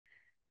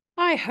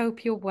I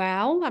hope you're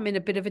well. I'm in a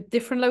bit of a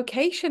different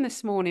location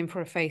this morning for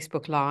a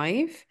Facebook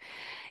Live.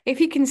 If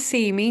you can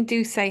see me,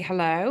 do say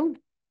hello.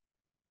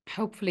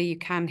 Hopefully you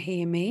can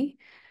hear me.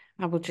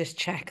 I will just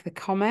check the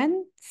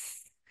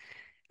comments.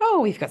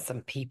 Oh, we've got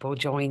some people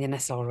joining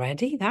us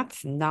already.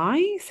 That's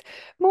nice.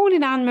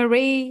 Morning,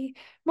 Anne-Marie.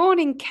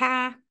 Morning,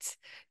 Kat.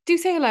 Do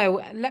say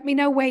hello. Let me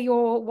know where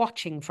you're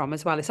watching from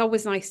as well. It's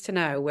always nice to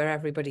know where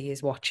everybody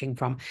is watching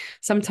from.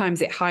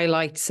 Sometimes it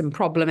highlights some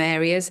problem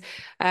areas.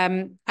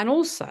 And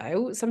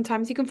also,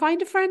 sometimes you can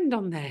find a friend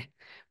on there,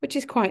 which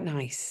is quite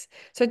nice.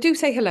 So do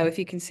say hello if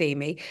you can see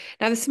me.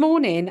 Now, this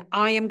morning,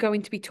 I am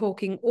going to be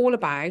talking all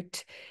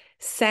about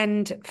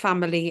send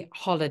family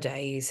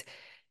holidays.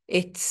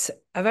 It's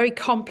a very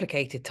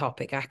complicated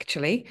topic,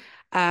 actually.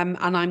 And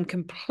I'm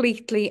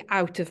completely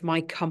out of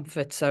my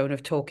comfort zone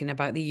of talking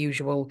about the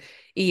usual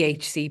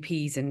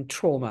EHCPs and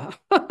trauma.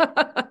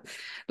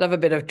 Love a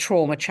bit of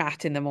trauma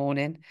chat in the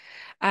morning.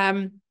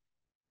 Um,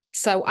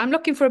 so I'm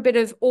looking for a bit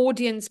of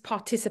audience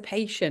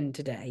participation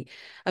today.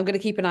 I'm going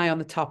to keep an eye on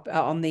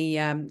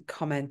the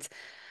comments.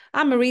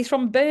 Anne-Marie's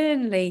from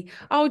Burnley.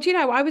 Oh, do you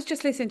know, I was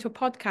just listening to a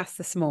podcast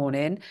this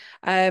morning,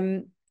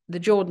 um, the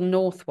Jordan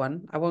North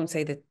one. I won't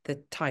say the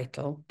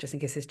title, just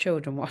in case there's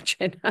children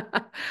watching.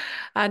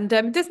 And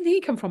doesn't he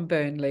come from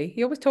Burnley?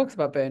 He always talks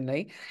about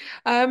Burnley.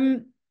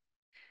 Um,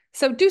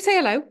 so do say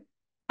hello.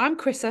 I'm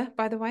Chrissa,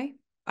 by the way.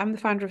 I'm the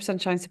founder of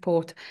Sunshine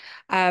Support.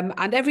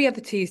 And every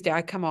other Tuesday,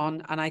 I come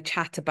on and I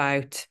chat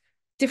about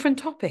different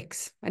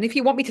topics. And if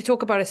you want me to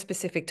talk about a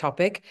specific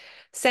topic,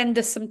 send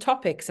us some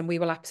topics and we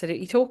will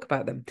absolutely talk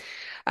about them.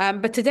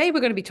 But today, we're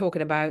going to be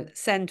talking about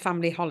send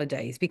family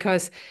holidays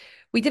because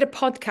we did a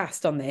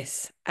podcast on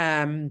this.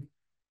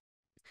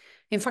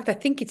 In fact, I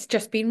think it's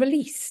just been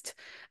released.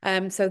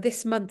 So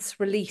this month's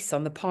release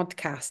on the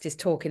podcast is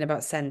talking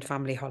about send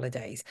family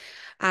holidays.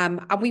 And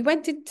we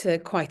went into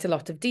quite a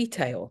lot of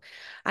detail,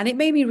 and it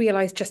made me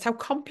realize just how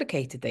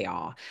complicated they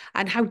are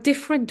and how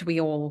different we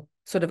all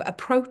sort of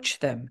approach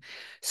them.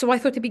 So I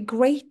thought it'd be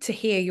great to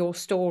hear your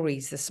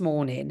stories this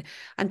morning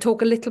and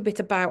talk a little bit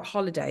about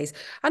holidays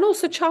and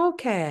also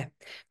childcare,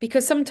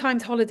 because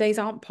sometimes holidays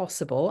aren't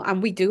possible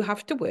and we do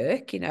have to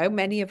work,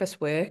 many of us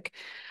work.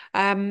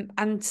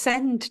 And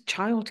send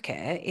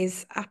childcare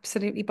is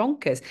absolutely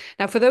bonkers.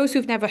 Now, for those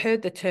who've never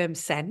heard the term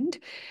send,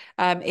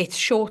 it's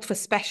short for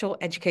special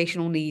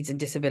educational needs and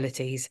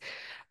disabilities.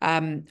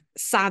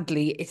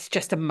 Sadly, it's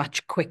just a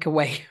much quicker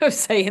way of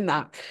saying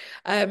that.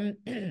 Um,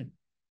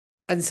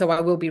 and so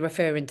I will be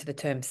referring to the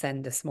term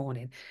send this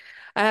morning.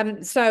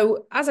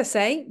 So as I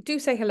say, do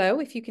say hello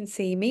if you can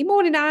see me.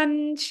 Morning,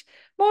 Ange.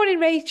 Morning,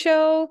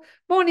 Rachel.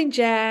 Morning,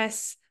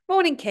 Jess.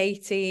 Morning,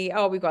 Katie.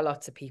 Oh, we've got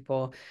lots of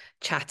people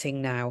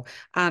chatting now.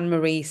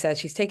 Anne-Marie says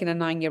she's taken a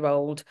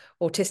 9-year-old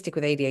autistic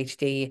with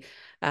ADHD.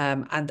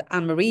 And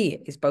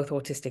Anne-Marie is both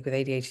autistic with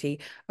ADHD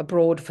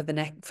abroad for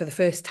the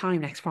first time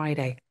next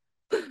Friday.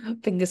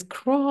 Fingers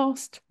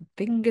crossed,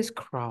 fingers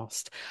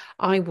crossed.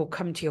 I will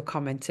come to your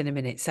comments in a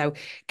minute. So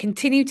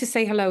continue to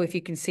say hello if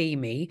you can see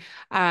me.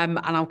 And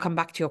I'll come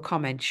back to your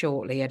comment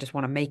shortly. I just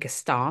want to make a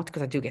start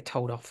because I do get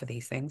told off for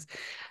these things.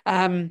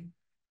 Um,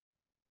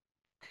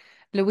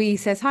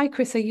 Louise says, "Hi,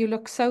 Chrissa, you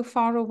look so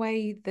far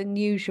away than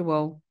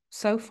usual."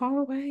 So far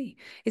away.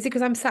 Is it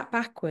because I'm sat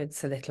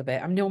backwards a little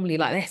bit? I'm normally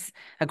like this,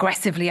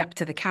 aggressively up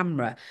to the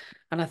camera.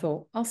 And I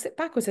thought, I'll sit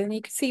backwards and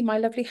you can see my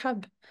lovely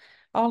hub.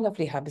 Our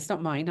lovely hub. It's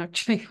not mine,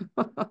 actually.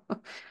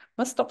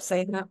 Must stop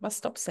saying that. Must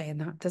stop saying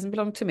that. Doesn't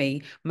belong to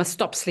me. Must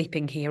stop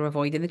sleeping here,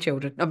 avoiding the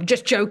children. I'm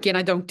just joking.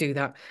 I don't do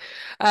that.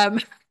 Um,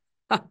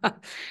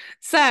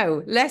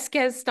 so let's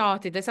get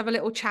started. Let's have a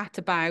little chat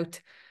about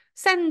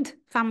send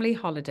family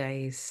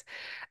holidays.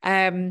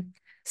 Um,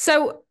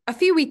 so a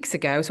few weeks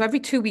ago, so every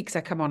 2 weeks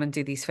I come on and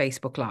do these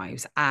Facebook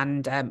Lives,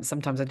 and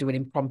sometimes I do an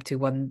impromptu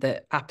one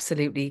that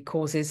absolutely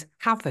causes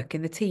havoc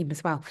in the team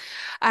as well.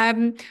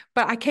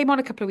 But I came on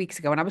a couple of weeks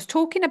ago and I was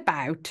talking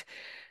about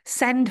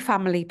send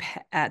family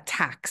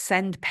tax,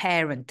 send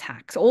parent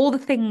tax, all the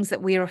things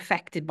that we are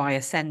affected by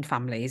as send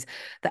families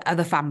that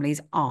other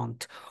families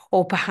aren't,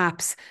 or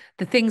perhaps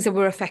the things that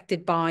we're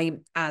affected by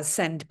as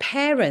send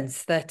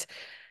parents that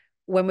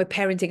when we're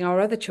parenting our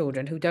other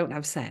children who don't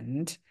have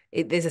send,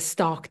 there's a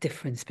stark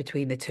difference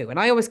between the two. And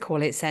I always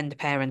call it send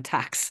parent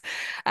tax.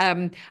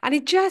 And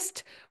it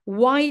just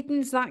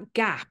widens that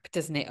gap,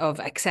 doesn't it, of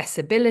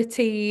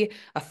accessibility,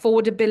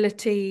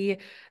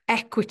 affordability,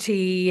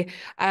 equity.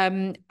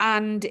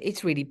 And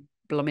it's really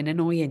blooming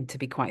annoying, to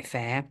be quite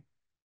fair.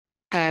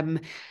 Um,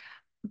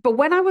 but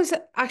when I was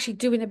actually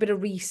doing a bit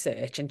of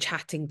research and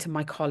chatting to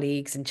my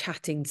colleagues and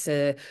chatting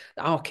to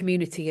our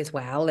community as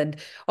well, and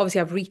obviously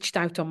I've reached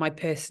out on my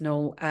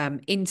personal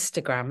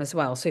Instagram as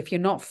well. So if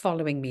you're not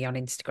following me on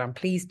Instagram,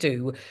 please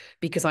do,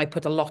 because I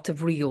put a lot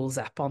of reels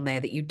up on there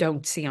that you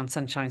don't see on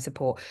Sunshine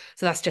Support.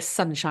 So that's just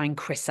Sunshine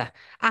Chrissa,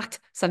 at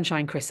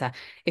Sunshine Chrissa.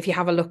 If you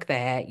have a look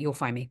there, you'll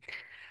find me.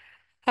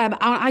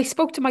 I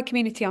spoke to my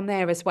community on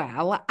there as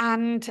well.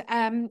 And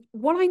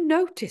what I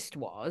noticed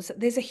was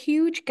there's a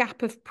huge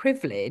gap of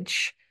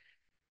privilege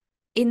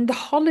in the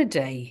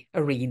holiday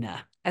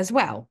arena. as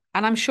well.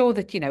 And I'm sure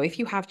that, if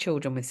you have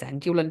children with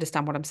SEND, you'll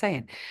understand what I'm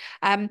saying.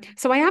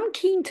 So I am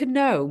keen to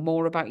know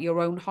more about your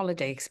own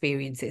holiday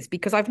experiences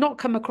because I've not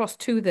come across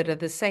two that are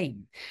the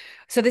same.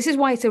 So this is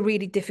why it's a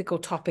really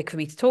difficult topic for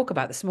me to talk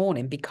about this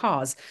morning,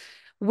 because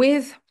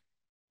with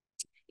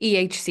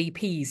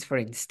EHCPs, for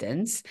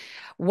instance,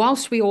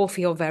 whilst we all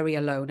feel very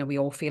alone and we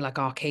all feel like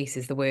our case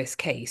is the worst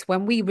case,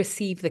 when we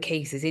receive the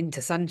cases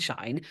into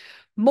Sunshine,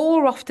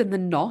 more often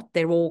than not,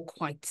 they're all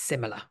quite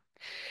similar.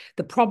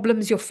 The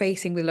problems you're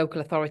facing with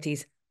local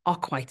authorities are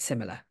quite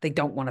similar. They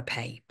don't want to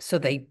pay, so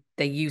they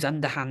use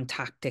underhand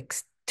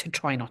tactics to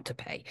try not to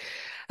pay.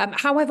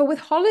 However, with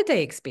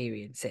holiday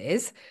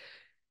experiences,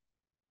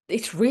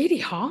 it's really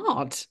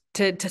hard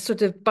to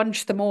sort of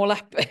bunch them all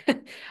up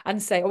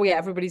and say, oh yeah,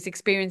 everybody's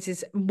experience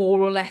is more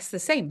or less the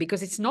same,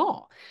 because it's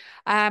not.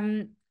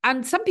 And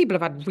some people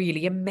have had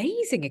really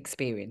amazing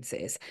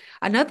experiences,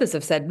 and others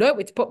have said, no,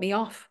 it's put me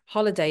off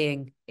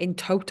holidaying in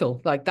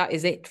total. Like, that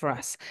is it for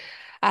us.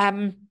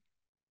 Um,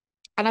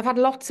 and I've had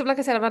lots of, like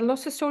I said, I've had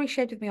lots of stories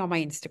shared with me on my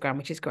Instagram,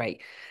 which is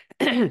great.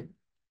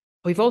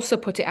 We've also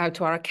put it out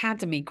to our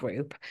academy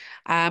group.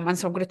 And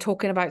so I'm going to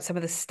talk about some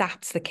of the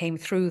stats that came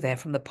through there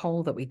from the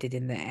poll that we did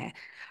in there.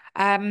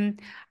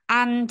 And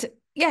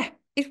yeah,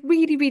 it's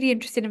really, really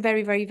interesting and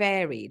very, very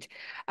varied.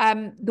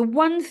 The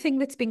one thing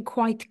that's been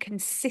quite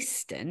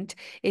consistent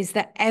is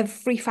that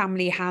every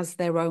family has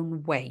their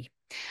own way.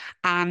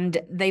 And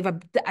they've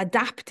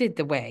adapted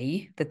the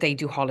way that they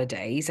do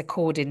holidays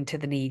according to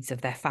the needs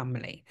of their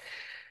family.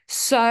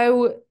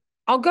 So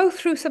I'll go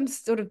through some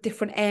sort of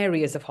different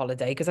areas of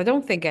holiday, because I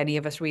don't think any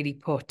of us really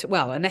put,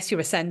 well, unless you're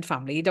a SEND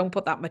family, you don't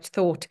put that much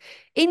thought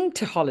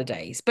into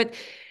holidays. But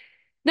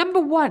number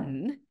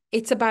one,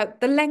 it's about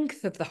the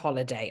length of the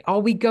holiday. Are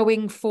we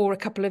going for a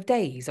couple of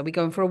days? Are we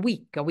going for a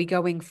week? Are we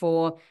going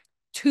for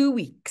 2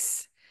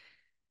 weeks?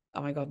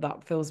 Oh my God,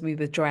 that fills me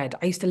with dread.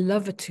 I used to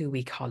love a 2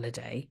 week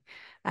holiday.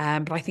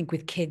 But I think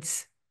with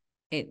kids,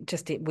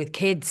 with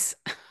kids,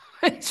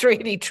 it's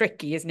really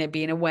tricky, isn't it?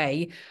 Being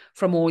away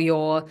from all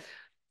your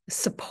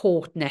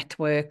support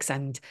networks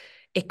and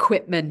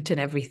equipment and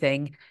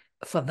everything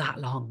for that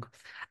long.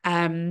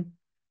 Um,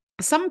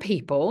 some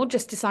people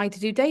just decide to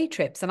do day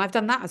trips, and I've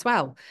done that as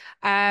well.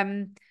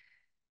 And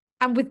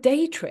with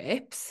day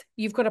trips,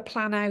 you've got to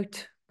plan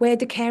out, where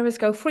do carers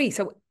go free.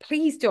 So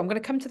please do. I'm going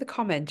to come to the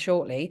comment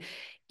shortly.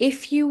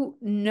 If you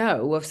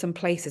know of some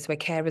places where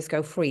carers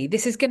go free,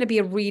 this is going to be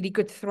a really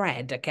good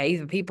thread, okay,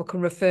 that people can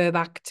refer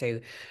back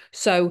to.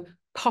 So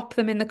pop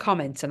them in the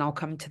comments and I'll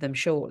come to them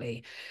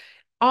shortly.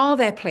 Are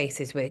there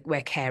places where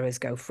carers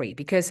go free?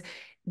 Because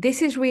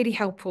this is really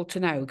helpful to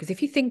know. Because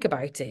if you think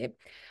about it,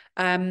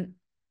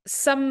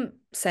 some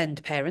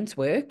SEND parents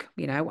work.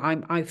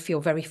 I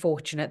feel very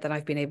fortunate that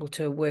I've been able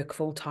to work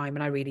full time,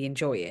 and I really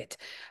enjoy it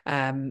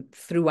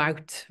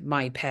throughout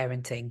my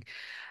parenting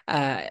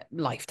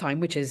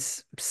lifetime, which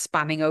is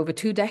spanning over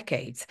 2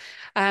 decades.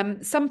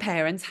 Some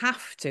parents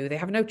they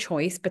have no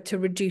choice but to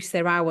reduce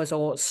their hours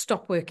or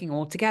stop working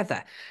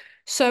altogether.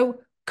 So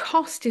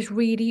cost is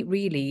really,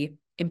 really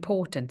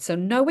important. So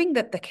knowing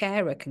that the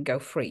carer can go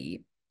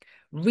free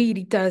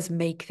really does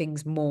make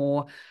things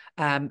more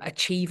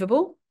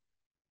achievable,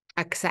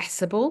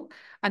 accessible,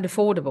 and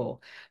affordable.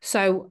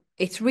 So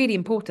it's really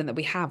important that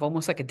we have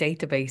almost like a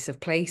database of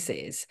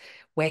places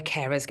where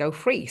carers go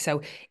free.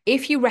 So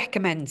if you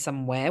recommend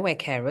somewhere where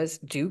carers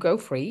do go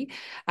free,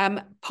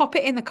 pop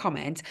it in the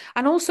comments,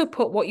 and also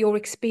put what your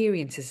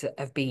experiences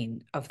have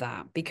been of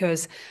that,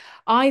 because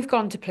I've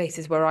gone to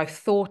places where I've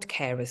thought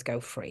carers go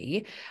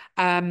free,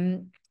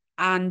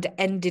 and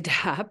ended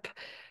up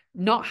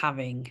not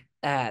having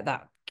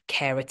that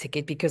carer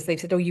ticket, because they've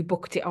said, oh, you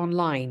booked it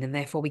online and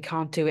therefore we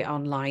can't do it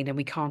online and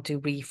we can't do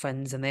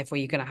refunds and therefore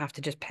you're going to have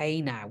to just pay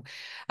now.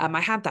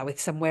 I had that with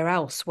somewhere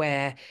else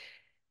where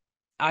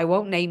I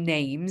won't name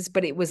names,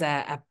 but it was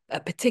a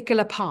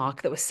particular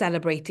park that was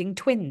celebrating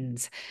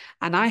twins.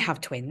 And I have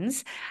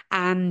twins.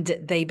 And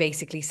they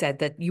basically said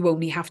that you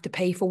only have to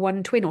pay for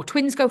one twin, or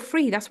twins go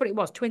free. That's what it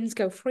was. Twins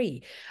go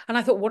free. And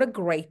I thought, what a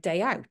great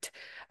day out.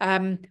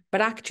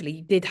 But actually,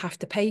 you did have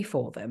to pay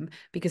for them,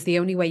 because the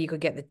only way you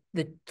could get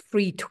the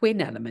free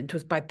twin element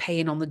was by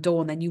paying on the door.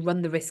 And then you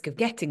run the risk of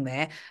getting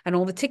there and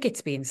all the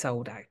tickets being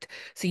sold out.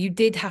 So you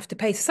did have to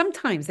pay.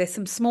 Sometimes there's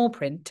some small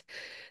print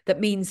that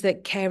means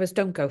that carers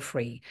don't go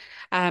free.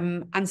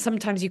 And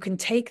sometimes you can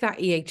take that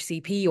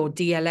EHCP or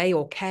DLA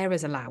or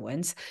carers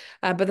allowance,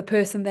 but the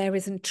person there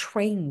isn't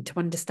trained to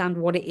understand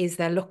what it is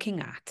they're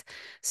looking at.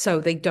 So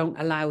they don't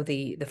allow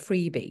the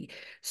freebie.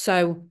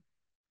 So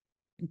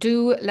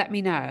do let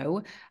me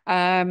know.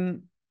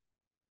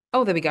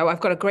 Oh, there we go. I've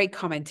got a great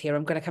comment here.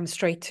 I'm going to come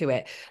straight to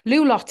it.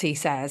 Lou Lottie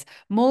says,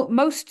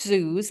 most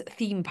zoos,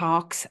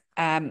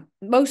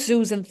 most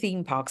zoos and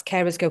theme parks,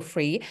 carers go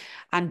free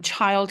and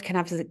child can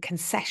have a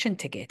concession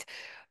ticket.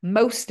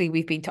 Mostly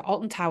we've been to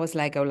Alton Towers,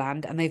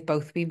 Legoland, and they've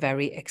both been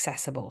very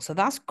accessible. So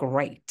that's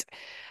great.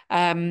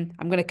 I'm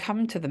going to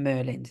come to the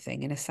Merlin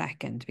thing in a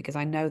second, because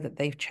I know that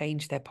they've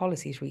changed their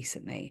policies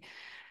recently.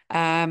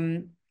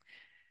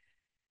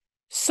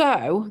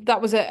 So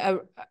that was a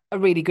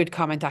really good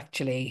comment,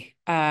 actually.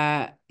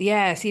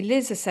 Yeah, see,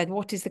 Liz has said,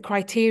 what is the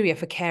criteria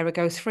for carer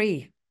goes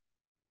free?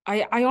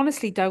 I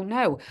honestly don't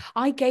know.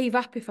 I gave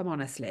up, if I'm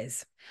honest,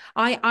 Liz.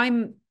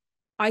 I'm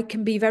I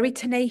can be very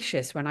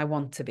tenacious when I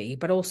want to be,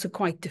 but also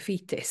quite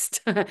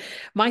defeatist.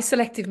 My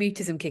selective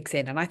mutism kicks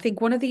in. And I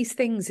think one of these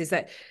things is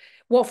that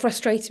what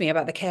frustrates me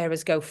about the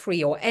carers go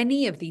free or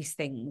any of these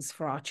things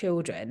for our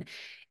children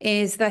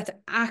is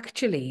that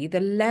actually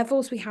the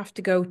levels we have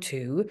to go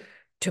to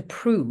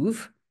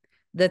prove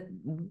that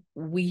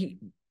we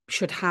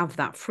should have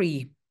that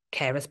free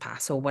carers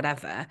pass or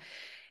whatever,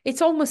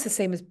 it's almost the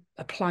same as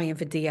applying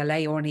for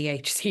DLA or an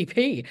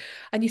EHCP.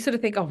 And you sort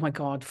of think, oh my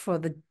God, for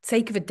the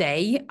sake of a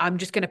day, I'm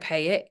just going to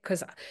pay it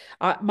because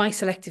my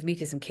selective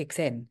mutism kicks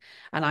in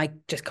and I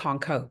just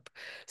can't cope.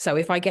 So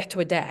if I get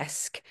to a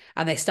desk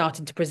and they're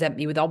starting to present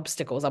me with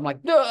obstacles, I'm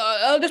like, no,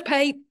 I'll just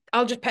pay.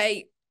 I'll just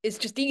pay. It's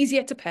just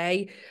easier to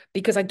pay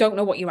because I don't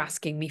know what you're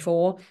asking me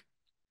for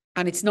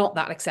and it's not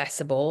that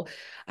accessible.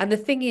 And the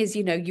thing is,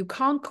 you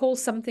can't call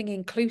something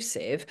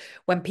inclusive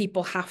when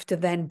people have to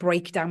then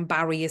break down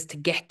barriers to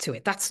get to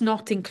it. That's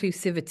not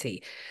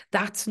inclusivity.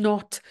 That's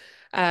not,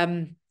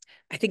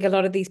 I think a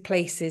lot of these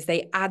places,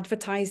 they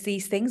advertise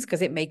these things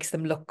because it makes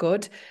them look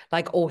good,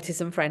 like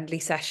autism friendly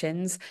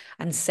sessions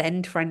and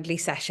send friendly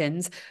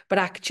sessions. But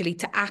actually,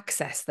 to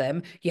access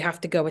them, you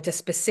have to go at a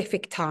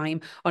specific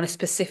time on a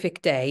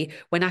specific day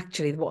when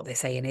actually what they're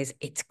saying is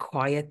it's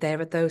quiet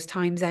there at those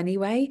times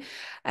anyway.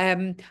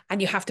 And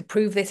you have to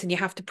prove this and you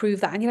have to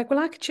prove that. And you're like, well,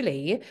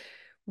 actually,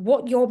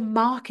 what you're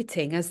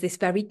marketing as this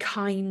very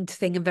kind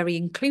thing and very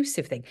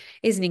inclusive thing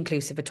isn't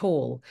inclusive at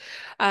all.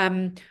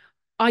 Um,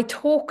 I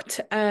talked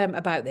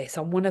about this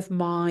on one of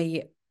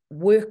my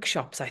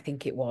workshops, I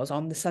think it was,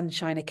 on the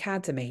Sunshine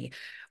Academy,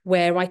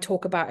 where I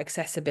talk about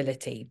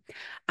accessibility.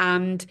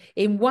 And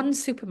in one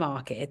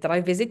supermarket that I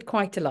visit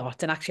quite a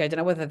lot, and actually, I don't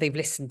know whether they've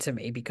listened to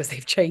me because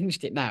they've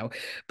changed it now,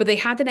 but they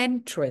had an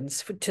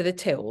entrance to the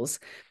tills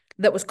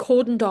that was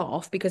cordoned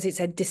off because it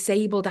said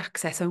disabled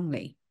access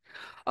only.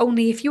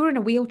 Only if you were in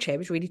a wheelchair, it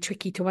was really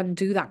tricky to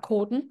undo that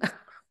cordon.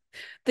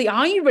 The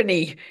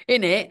irony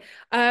in it.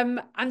 And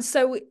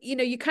so,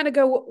 you kind of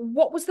go,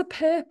 what was the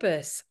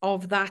purpose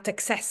of that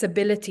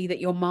accessibility that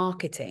you're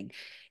marketing?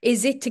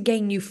 Is it to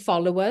gain new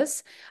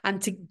followers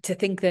and to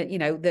think that,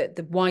 that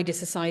the wider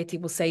society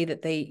will say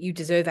that you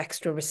deserve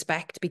extra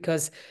respect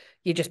because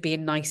you're just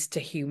being nice to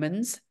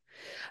humans?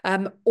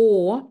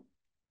 Or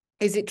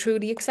is it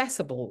truly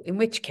accessible? In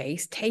which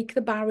case, take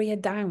the barrier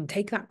down,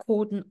 take that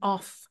cordon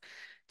off.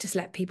 Just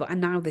let people,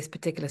 and now this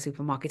particular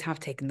supermarket have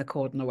taken the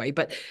cordon away,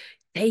 but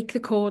take the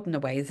cordon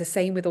away. It's the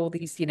same with all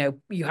these,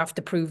 you have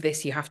to prove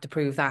this, you have to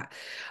prove that.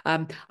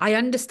 I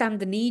understand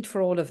the need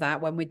for all of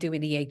that when we're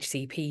doing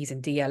EHCPs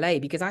and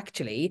DLA, because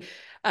actually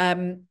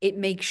it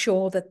makes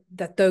sure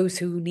that those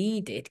who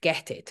need it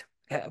get it.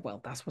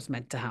 Well, that's what's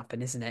meant to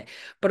happen, isn't it?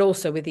 But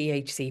also with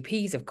the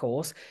HCPs, of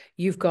course,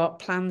 you've got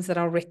plans that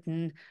are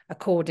written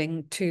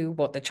according to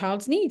what the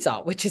child's needs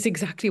are, which is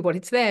exactly what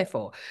it's there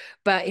for.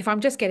 But if I'm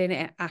just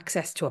getting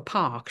access to a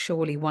park,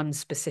 surely one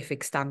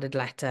specific standard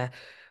letter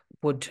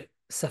would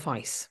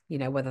suffice,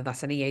 whether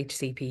that's an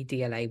EHCP,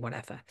 DLA,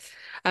 whatever.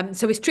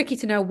 So it's tricky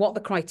to know what the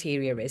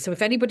criteria is. So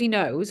if anybody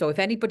knows, or if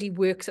anybody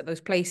works at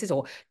those places,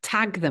 or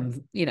tag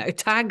them,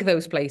 tag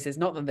those places,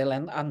 not that they'll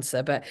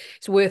answer, but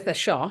it's worth a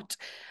shot.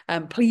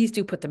 Please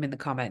do put them in the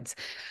comments.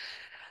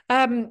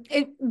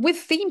 With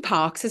theme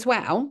parks as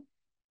well,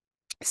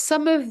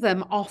 some of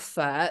them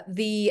offer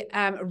the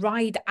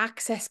ride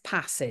access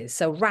passes,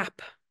 so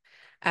RAP,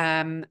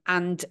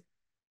 and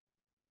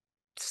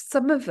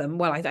some of them,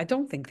 well, I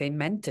don't think they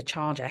meant to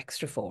charge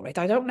extra for it.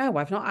 I don't know.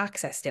 I've not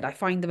accessed it. I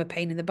find them a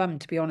pain in the bum,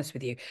 to be honest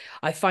with you.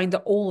 I find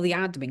that all the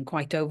admin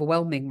quite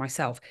overwhelming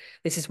myself.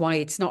 This is why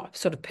it's not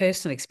sort of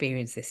personal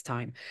experience this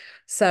time.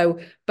 So,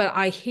 but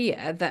I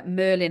hear that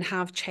Merlin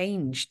have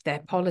changed their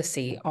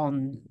policy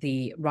on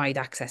the ride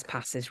access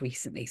passes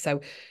recently.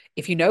 So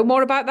if you know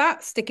more about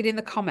that, stick it in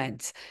the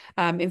comments.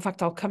 In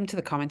fact, I'll come to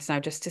the comments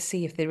now just to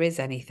see if there is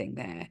anything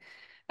there.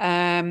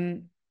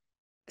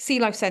 Sea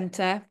Life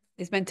Centre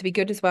is meant to be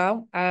good as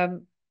well.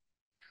 I've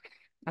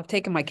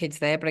taken my kids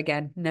there, but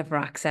again, never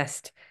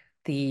accessed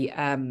the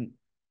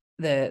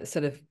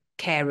sort of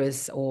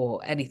carers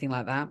or anything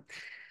like that.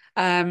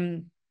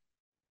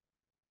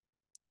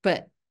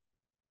 But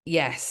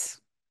yes.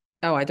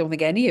 Oh, I don't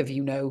think any of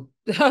you know.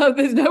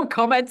 There's no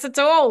comments at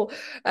all.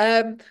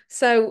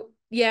 So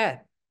yeah,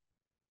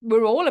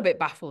 we're all a bit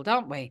baffled,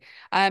 aren't we?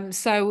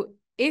 So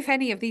if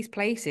any of these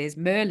places,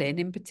 Merlin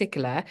in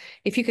particular,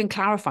 if you can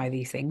clarify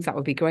these things, that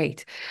would be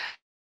great.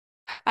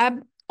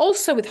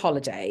 Also with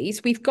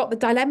holidays, we've got the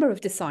dilemma of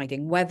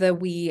deciding whether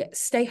we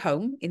stay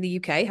home in the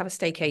UK, have a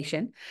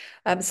staycation.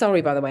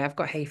 Sorry, by the way, I've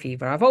got hay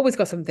fever. I've always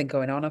got something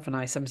going on, haven't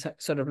I? Some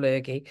sort of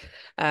lurgy.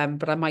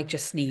 But I might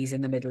just sneeze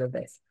in the middle of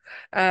this.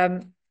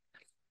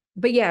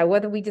 But yeah,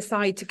 whether we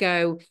decide to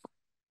go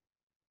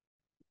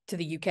to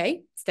the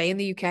UK, stay in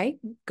the UK,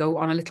 go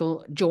on a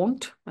little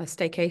jaunt, a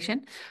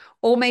staycation,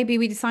 or maybe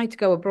we decide to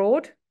go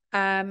abroad.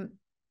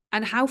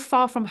 and how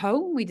far from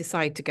home we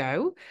decide to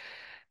go.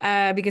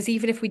 Because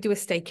even if we do a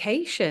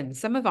staycation,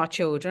 some of our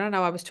children, I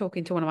know I was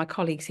talking to one of my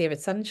colleagues here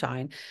at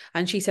Sunshine,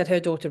 and she said her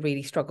daughter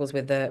really struggles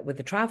with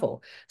the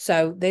travel.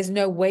 So there's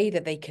no way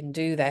that they can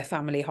do their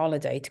family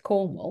holiday to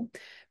Cornwall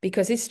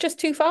because it's just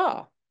too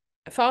far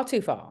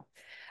too far.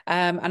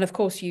 And of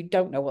course, you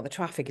don't know what the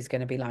traffic is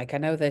going to be like. I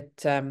know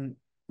that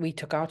we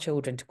took our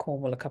children to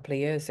Cornwall a couple of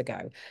years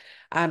ago,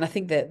 and I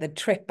think that the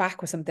trip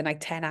back was something like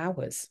 10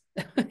 hours.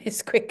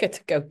 It's quicker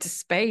to go to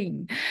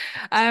Spain.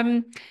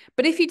 Um,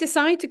 but if you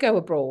decide to go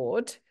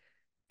abroad,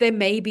 there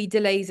may be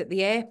delays at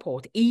the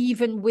airport.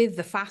 Even with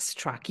the fast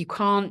track, you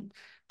can't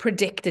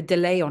predict a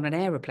delay on an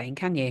aeroplane,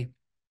 can you?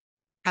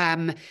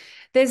 Um,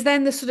 there's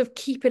then the sort of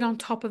keeping on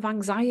top of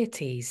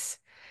anxieties,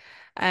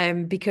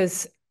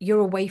 because you're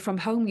away from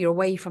home, you're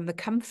away from the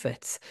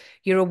comforts,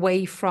 you're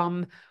away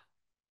from,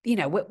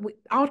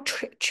 our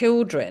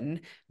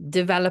children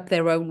develop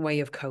their own way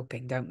of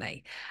coping, don't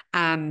they?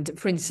 And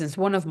for instance,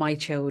 one of my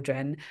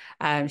children,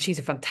 she's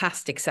a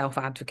fantastic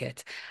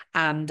self-advocate,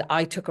 and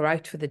I took her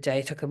out for the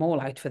day, took them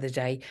all out for the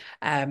day,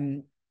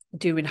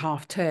 during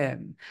half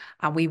term,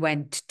 and we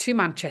went to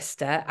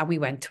Manchester and we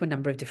went to a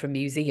number of different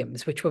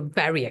museums, which were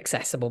very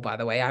accessible, by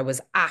the way. I was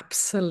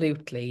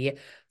absolutely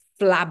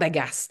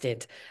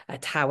flabbergasted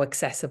at how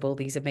accessible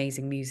these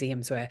amazing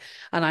museums were.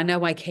 And I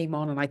know I came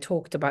on and I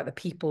talked about the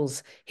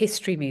People's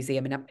History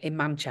Museum in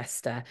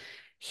Manchester,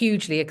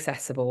 hugely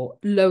accessible,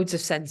 loads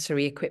of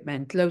sensory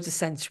equipment, loads of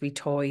sensory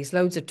toys,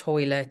 loads of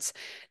toilets,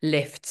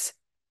 lifts,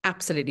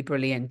 absolutely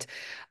brilliant.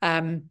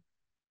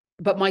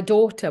 But my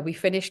daughter, we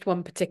finished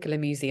one particular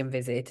museum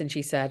visit and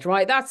she said,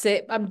 right, that's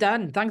it. I'm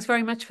done. Thanks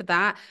very much for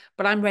that.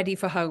 But I'm ready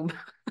for home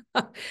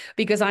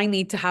because I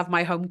need to have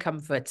my home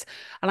comforts.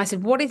 And I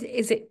said, what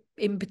is it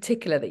in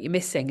particular that you're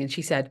missing? And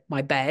she said,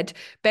 my bed.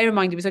 Bear in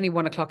mind, it was only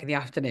 1 o'clock in the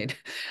afternoon.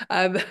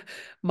 Um,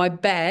 my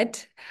bed.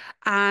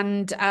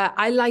 And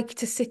I like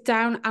to sit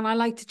down and I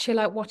like to chill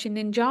out watching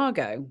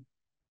Ninjago.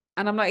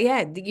 And I'm like,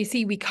 yeah, you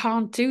see, we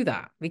can't do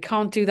that. We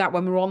can't do that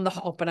when we're on the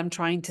hop and I'm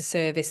trying to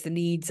service the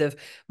needs of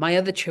my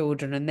other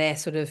children. And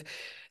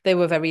they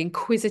were very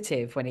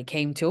inquisitive when it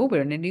came to, oh,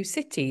 we're in a new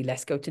city,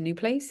 let's go to new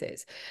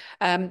places.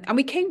 And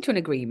we came to an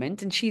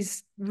agreement, and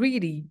she's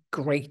really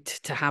great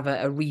to have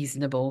a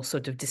reasonable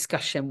sort of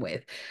discussion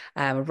with,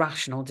 a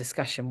rational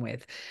discussion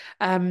with.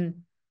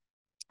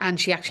 And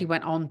she actually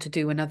went on to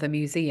do another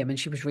museum and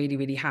she was really,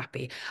 really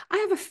happy. I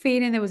have a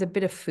feeling there was a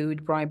bit of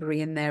food bribery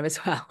in there as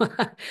well.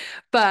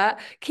 But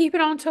keeping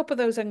on top of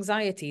those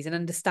anxieties and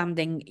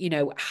understanding,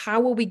 how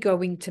are we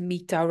going to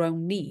meet our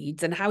own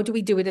needs and how do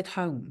we do it at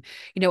home?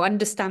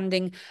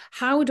 Understanding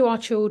how do our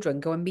children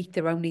go and meet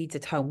their own needs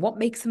at home? What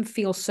makes them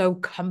feel so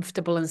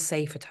comfortable and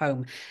safe at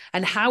home?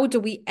 And how do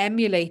we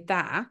emulate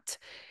that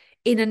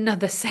in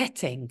another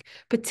setting,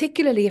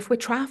 particularly if we're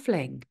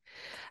traveling?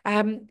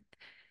 Um,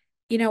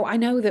 I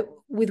know that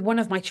with one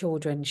of my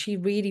children, she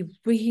really,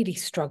 really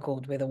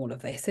struggled with all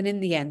of this. And in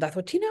the end, I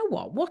thought, you know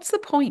what? What's the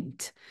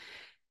point?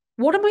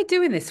 What am I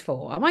doing this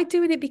for? Am I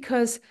doing it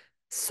because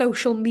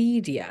social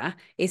media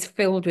is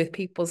filled with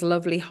people's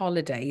lovely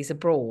holidays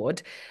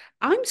abroad?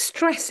 I'm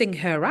stressing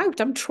her out.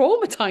 I'm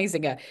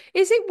traumatizing her.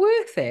 Is it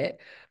worth it?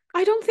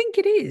 I don't think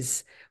it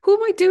is. Who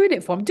am I doing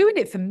it for? I'm doing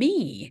it for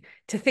me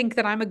to think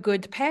that I'm a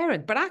good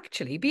parent. But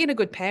actually, being a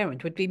good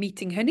parent would be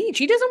meeting her needs.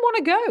 She doesn't want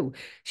to go.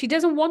 She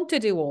doesn't want to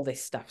do all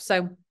this stuff.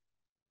 So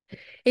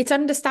it's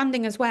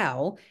understanding as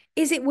well,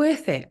 is it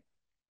worth it?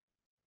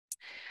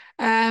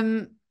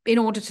 In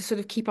order to sort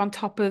of keep on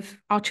top of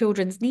our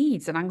children's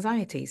needs and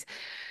anxieties.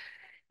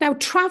 Now,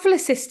 travel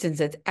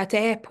assistance at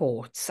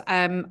airports.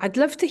 I'd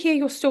love to hear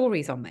your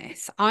stories on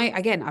this.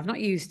 I've not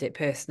used it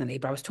personally,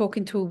 but I was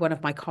talking to one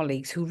of my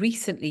colleagues who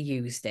recently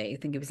used it. I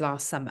think it was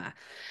last summer.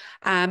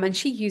 And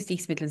she used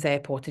East Midlands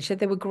Airport and she said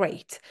they were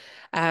great.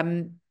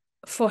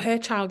 For her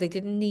child, they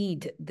didn't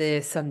need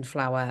the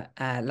sunflower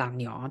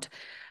lanyard,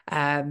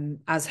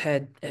 as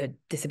her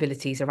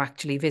disabilities are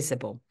actually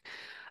visible.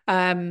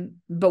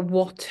 But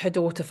what her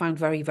daughter found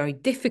very, very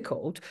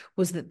difficult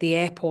was that the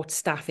airport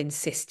staff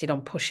insisted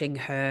on pushing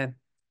her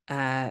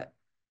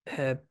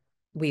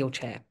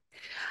wheelchair,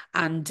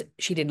 and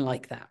she didn't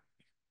like that.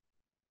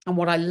 And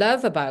what I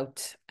love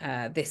about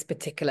this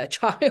particular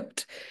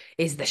child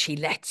is that she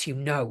lets you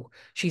know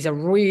she's a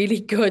really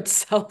good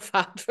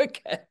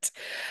self-advocate.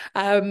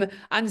 And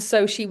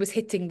so she was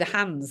hitting the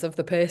hands of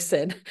the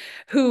person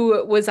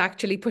who was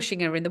actually pushing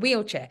her in the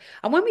wheelchair.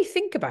 And when we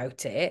think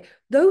about it,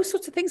 those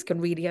sorts of things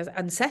can really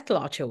unsettle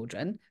our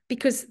children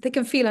because they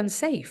can feel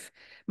unsafe.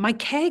 My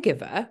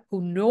caregiver,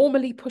 who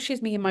normally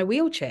pushes me in my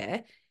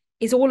wheelchair,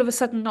 is all of a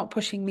sudden not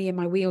pushing me in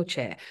my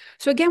wheelchair.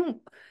 So again,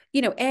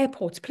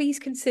 airports, please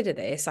consider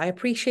this. I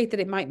appreciate that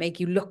it might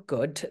make you look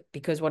good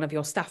because one of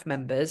your staff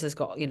members has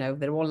got,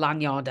 they're all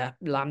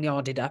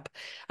lanyarded up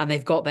and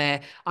they've got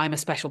their I'm a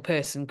special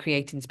person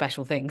creating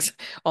special things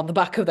on the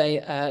back of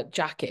their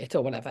jacket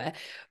or whatever.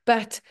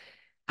 But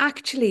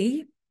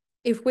actually,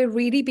 if we're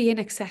really being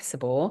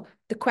accessible,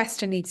 the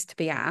question needs to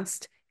be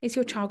asked, is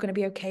your child going to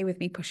be okay with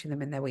me pushing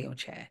them in their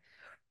wheelchair?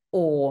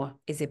 Or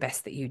is it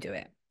best that you do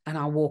it? and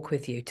I'll walk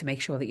with you to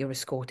make sure that you're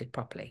escorted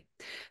properly.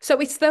 So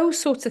it's those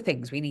sorts of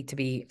things we need to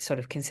be sort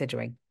of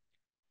considering.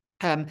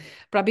 But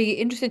I'd be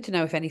interested to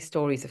know if any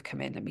stories have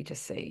come in. Let me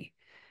just see.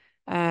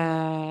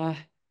 Can't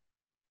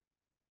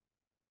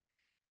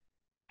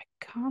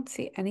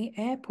see any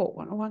airport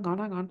one. Oh, hang on,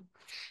 hang on.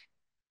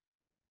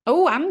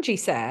 Oh, Angie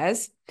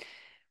says,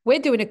 we're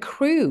doing a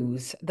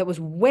cruise that was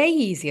way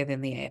easier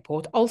than the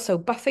airport. Also,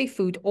 buffet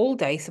food all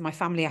day, so my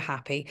family are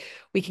happy.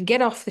 We can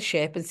get off the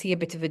ship and see a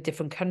bit of a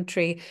different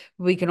country.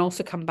 We can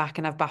also come back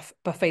and have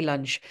buffet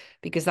lunch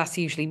because that's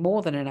usually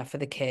more than enough for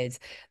the kids.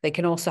 They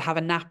can also have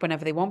a nap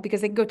whenever they want because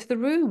they can go to the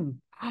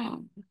room.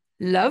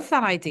 Love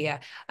that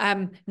idea.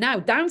 Now,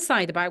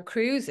 downside about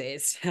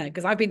cruises,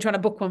 because I've been trying to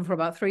book one for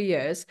about 3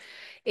 years,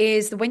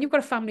 is that when you've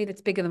got a family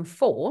that's bigger than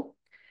four,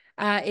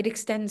 it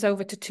extends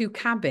over to 2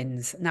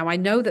 cabins. Now, I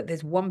know that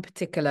there's one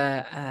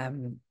particular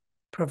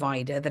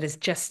provider that has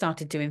just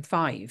started doing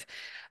 5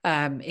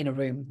 in a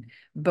room.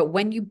 But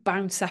when you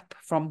bounce up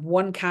from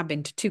 1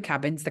 cabin to 2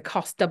 cabins, the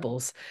cost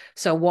doubles.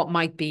 So what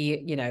might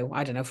be,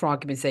 I don't know, for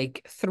argument's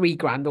sake, 3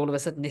 grand, all of a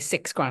sudden is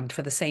 6 grand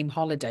for the same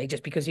holiday,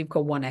 just because you've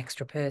got one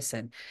extra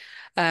person.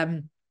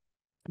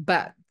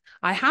 But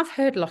I have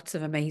heard lots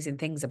of amazing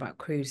things about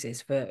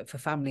cruises for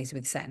families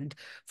with SEND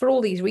for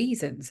all these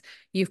reasons.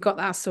 You've got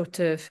that sort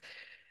of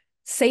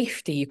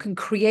safety. You can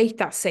create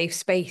that safe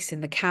space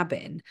in the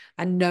cabin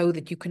and know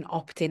that you can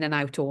opt in and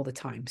out all the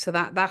time. So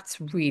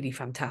that's really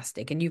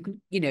fantastic. And you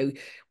can,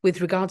 with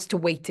regards to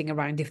waiting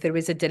around, if there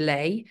is a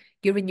delay,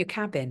 you're in your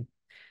cabin.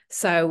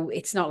 So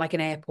it's not like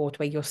an airport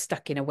where you're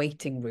stuck in a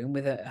waiting room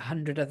with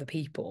 100 other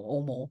people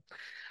or more.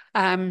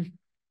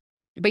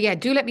 But yeah,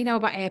 do let me know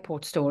about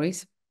airport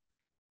stories.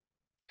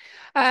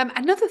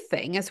 Another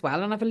thing as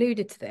well, and I've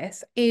alluded to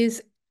this,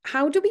 is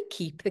how do we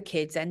keep the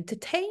kids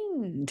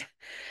entertained?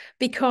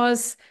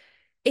 Because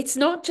it's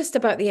not just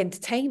about the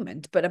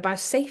entertainment, but about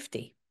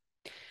safety.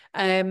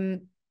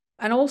 And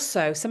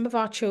also, some of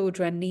our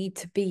children need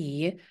to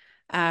be,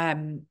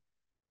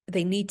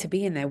 they need to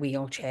be in their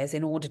wheelchairs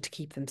in order to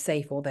keep them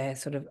safe, or their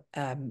sort of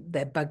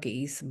their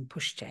buggies and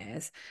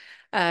pushchairs.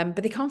 But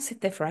they can't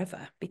sit there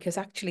forever because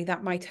actually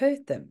that might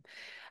hurt them.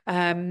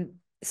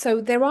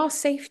 So there are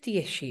safety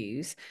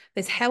issues,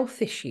 there's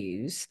health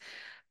issues,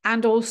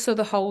 and also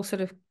the whole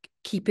sort of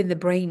keeping the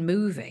brain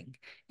moving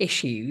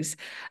issues,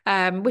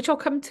 which I'll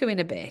come to in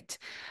a bit.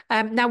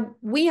 Now,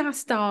 we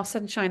asked our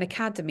Sunshine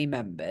Academy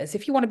members,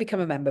 if you want to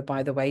become a member,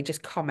 by the way,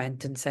 just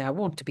comment and say, I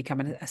want to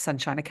become a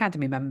Sunshine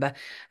Academy member,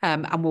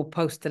 and we'll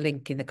post the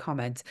link in the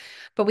comments.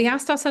 But we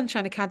asked our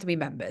Sunshine Academy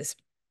members,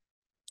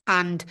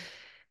 and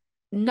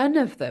none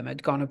of them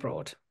had gone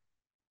abroad,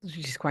 which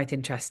is quite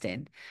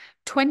interesting.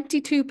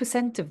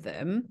 22% of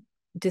them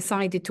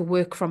decided to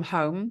work from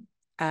home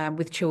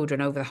with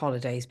children over the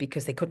holidays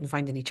because they couldn't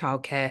find any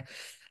childcare,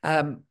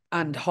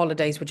 and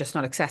holidays were just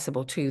not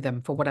accessible to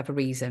them for whatever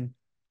reason.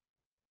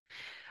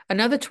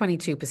 Another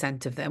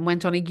 22% of them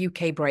went on a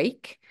UK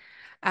break.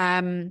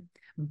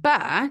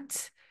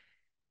 But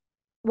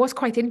what's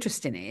quite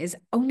interesting is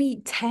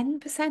only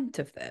 10%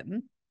 of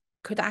them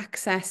could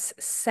access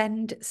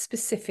SEND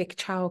specific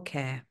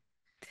childcare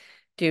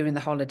during the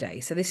holiday.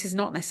 So this is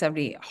not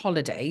necessarily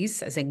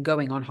holidays, as in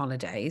going on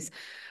holidays,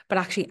 but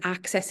actually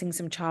accessing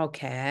some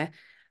childcare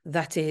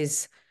that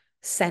is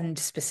SEND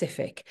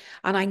specific.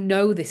 And I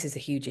know this is a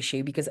huge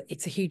issue because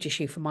it's a huge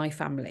issue for my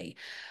family.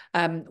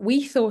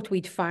 We thought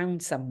we'd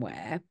found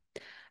somewhere,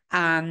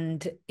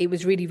 and it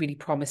was really, really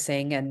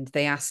promising. And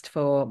they asked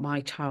for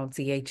my child's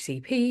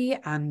EHCP,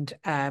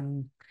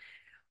 and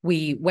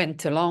we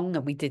went along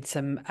and we did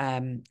some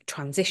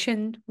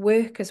transition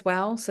work as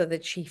well, so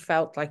that she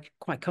felt like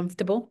quite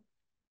comfortable.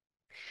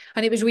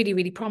 And it was really,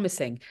 really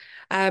promising.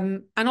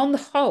 And on the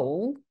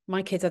whole,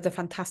 my kids had a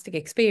fantastic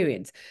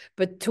experience.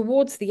 But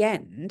towards the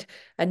end,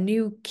 a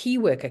new key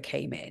worker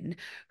came in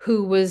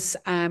who was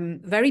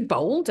very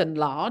bold and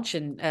large,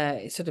 and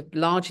sort of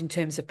large in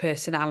terms of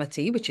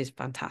personality, which is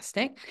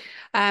fantastic.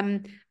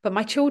 But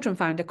my children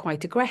found her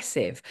quite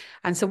aggressive.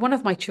 And so one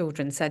of my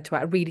children said to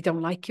her, I really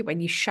don't like it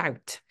when you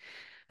shout.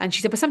 And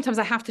she said, but sometimes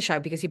I have to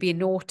shout because you're being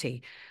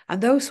naughty.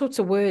 And those sorts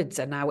of words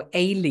are now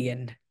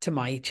alien to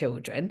my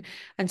children.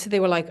 And so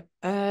they were like,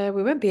 we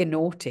weren't being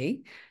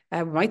naughty.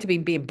 We might have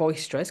been being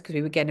boisterous because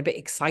we were getting a bit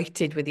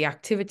excited with the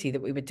activity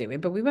that we were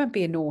doing, but we weren't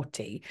being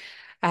naughty.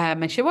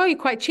 And she said, well, you're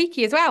quite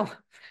cheeky as well.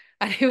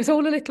 And it was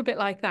all a little bit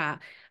like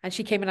that. And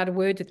she came and had a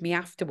word with me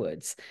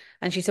afterwards.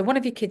 And she said, one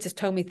of your kids has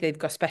told me they've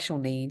got special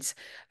needs.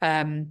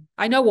 I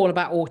know all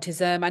about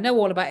autism. I know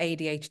all about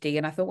ADHD.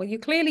 And I thought, well, you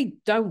clearly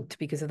don't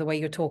because of the way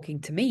you're talking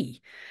to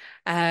me.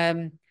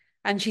 And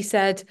she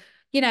said,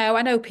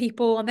 I know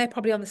people and they're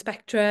probably on the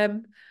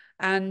spectrum.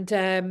 And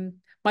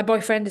my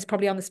boyfriend is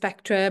probably on the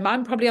spectrum.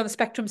 I'm probably on the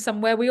spectrum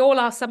somewhere. We all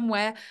are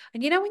somewhere.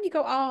 And when you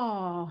go,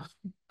 oh,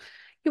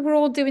 you were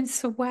all doing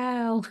so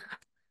well.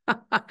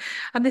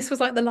 And this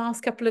was like the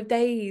last couple of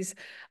days.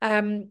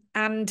 And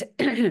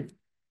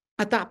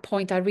at that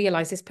point, I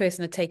realized this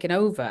person had taken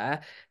over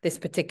this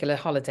particular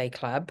holiday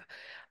club,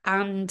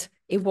 and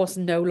it was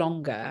no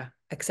longer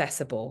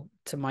accessible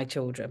to my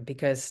children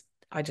because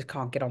just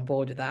can't get on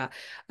board with that.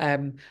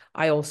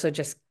 I also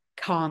just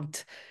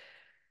can't.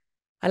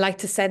 I like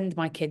to send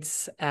my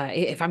kids,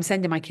 if I'm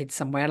sending my kids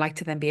somewhere, I like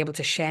to then be able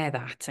to share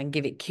that and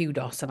give it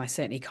kudos. And I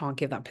certainly can't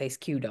give that place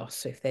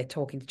kudos if they're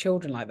talking to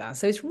children like that.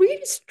 So it's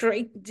really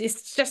straight,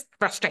 it's just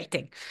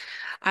frustrating.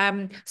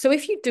 So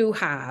if you do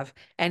have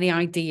any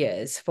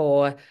ideas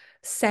for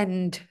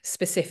send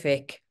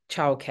specific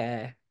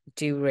childcare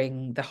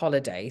during the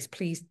holidays,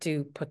 please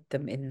do put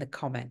them in the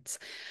comments.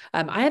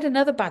 I had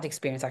another bad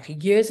experience actually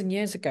years and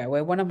years ago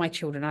where one of my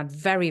children had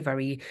very,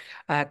 very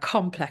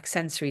complex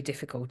sensory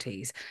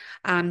difficulties,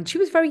 and she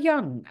was very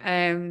young.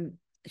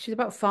 She was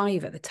about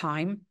 5 at the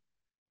time,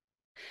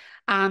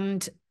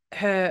 and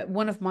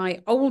one of my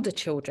older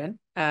children,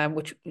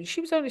 which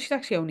she's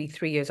actually only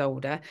 3 years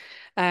older,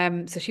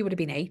 so she would have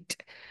been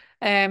 8.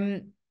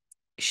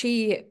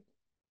 She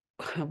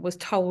was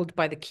told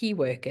by the key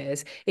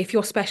workers, if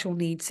your special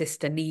needs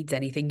sister needs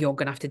anything, you're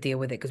going to have to deal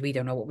with it because we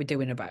don't know what we're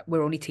doing about.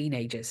 We're only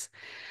teenagers.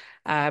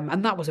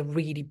 And that was a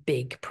really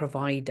big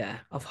provider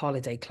of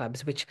holiday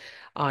clubs, which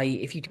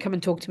if you'd come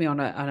and talk to me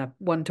on a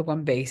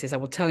one-to-one basis, I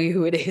will tell you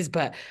who it is,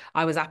 but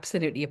I was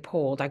absolutely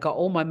appalled. I got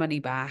all my money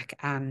back,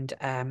 and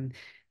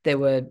they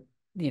were,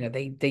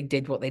 they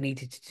did what they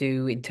needed to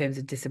do in terms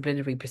of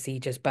disciplinary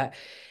procedures, but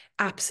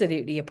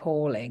absolutely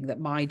appalling that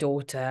my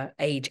daughter,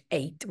 age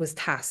 8, was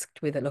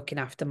tasked with looking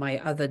after my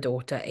other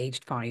daughter,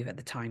 aged 5 at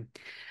the time.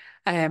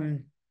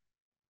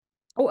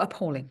 Oh,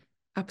 appalling.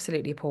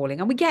 Absolutely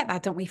appalling. And we get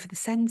that, don't we, for the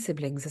Send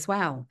siblings as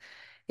well,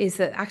 is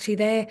that actually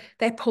they're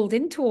pulled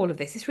into all of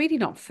this. It's really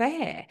not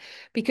fair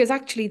because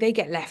actually they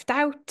get left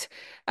out.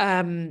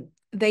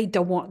 They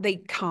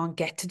can't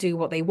get to do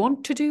what they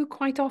want to do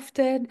quite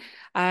often.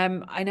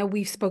 I know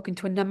we've spoken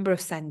to a number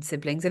of Send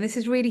siblings, and this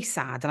is really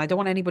sad, and I don't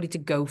want anybody to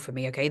go for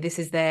me, okay? This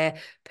is their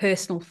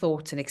personal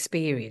thoughts and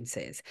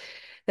experiences,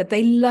 that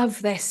they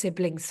love their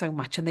siblings so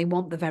much and they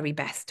want the very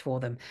best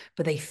for them,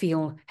 but they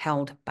feel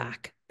held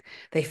back.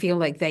 They feel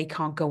like they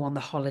can't go on the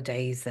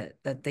holidays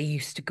that they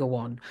used to go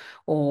on,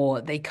 or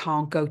they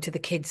can't go to the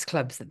kids'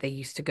 clubs that they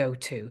used to go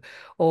to,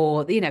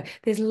 or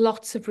there's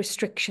lots of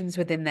restrictions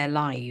within their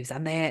lives,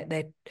 and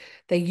they're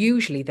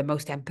usually the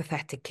most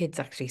empathetic kids,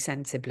 actually,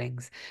 Send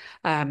siblings.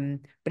 But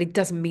it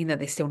doesn't mean that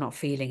they're still not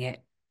feeling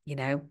it,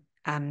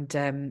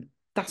 and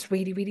that's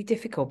really, really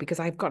difficult because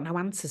I've got no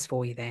answers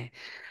for you there.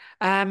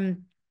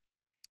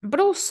 But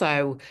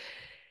also,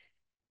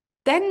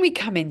 then we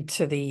come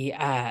into the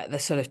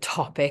sort of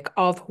topic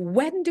of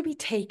when do we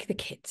take the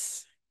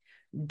kids?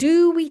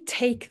 Do we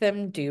take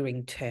them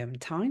during term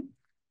time,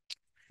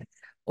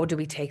 or do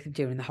we take them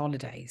during the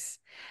holidays?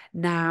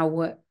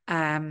 Now,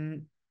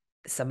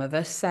 some of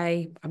us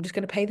say, I'm just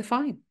going to pay the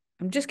fine.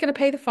 I'm just going to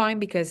pay the fine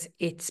because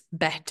it's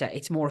better.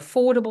 It's more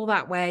affordable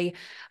that way.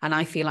 And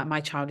I feel like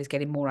my child is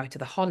getting more out of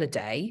the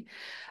holiday.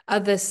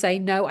 Others say,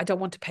 no, I don't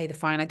want to pay the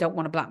fine. I don't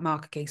want a black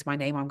mark against my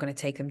name. I'm going to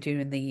take them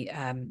during the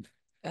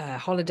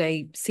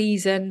holiday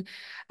season.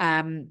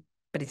 But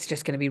it's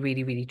just going to be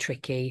really, really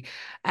tricky.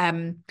 I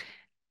mean,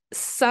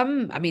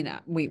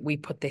 we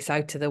put this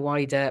out to the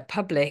wider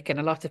public, and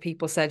a lot of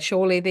people said,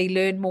 surely they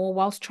learn more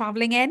whilst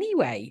traveling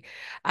anyway.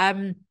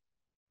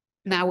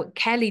 Now,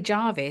 Kelly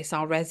Jarvis,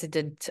 our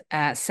resident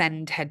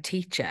Send head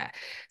teacher,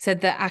 said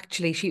that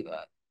actually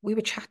we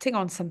were chatting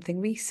on something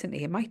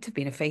recently. It might have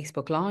been a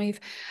Facebook Live.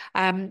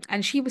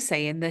 And she was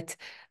saying that,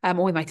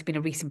 or it might have been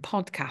a recent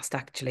podcast,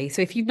 actually.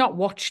 So if you've not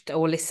watched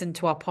or listened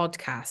to our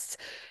podcasts,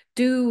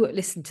 do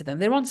listen to them.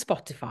 They're on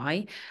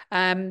Spotify.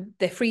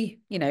 They're free.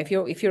 If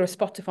you're a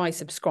Spotify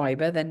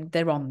subscriber, then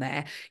they're on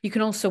there. You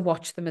can also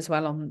watch them as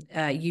well on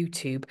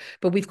YouTube.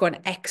 But we've got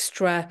an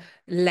extra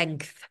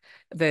length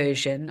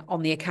version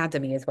on the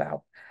Academy as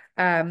well.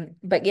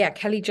 But yeah,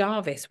 Kelly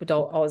Jarvis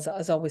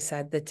has always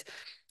said that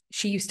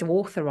she used to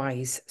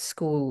authorize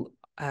school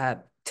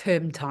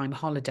term time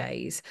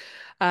holidays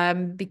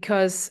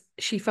because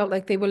she felt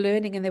like they were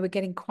learning and they were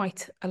getting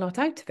quite a lot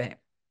out of it.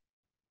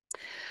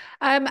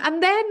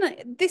 And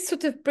then this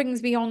sort of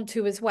brings me on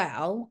to as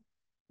well,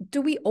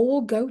 do we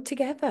all go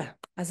together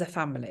as a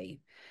family?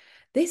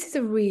 This is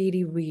a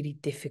really, really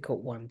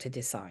difficult one to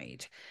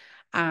decide.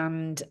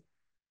 And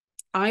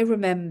I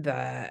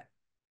remember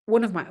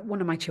one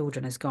of my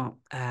children has got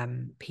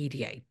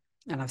PDA,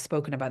 and I've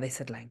spoken about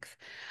this at length.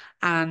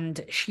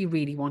 And she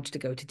really wanted to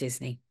go to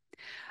Disney,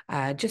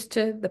 just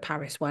to the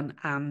Paris one.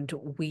 And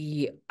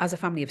we, as a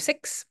family of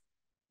 6,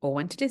 all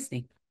went to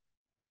Disney.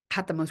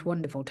 Had the most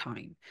wonderful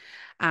time.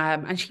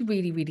 And she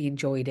really, really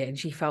enjoyed it. And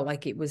she felt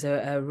like it was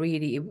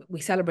we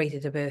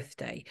celebrated her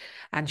birthday.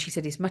 And she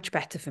said, it's much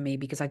better for me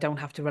because I don't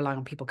have to rely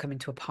on people coming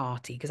to a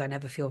party because I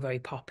never feel very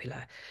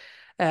popular.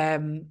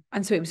 And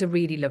so it was a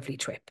really lovely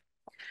trip.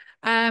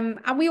 And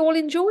we all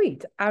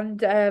enjoyed.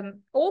 And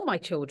all my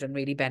children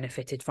really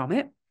benefited from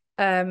it,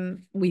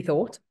 we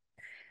thought,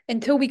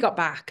 until we got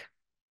back.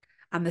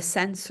 And the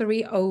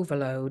sensory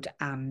overload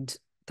and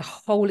the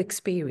whole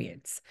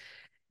experience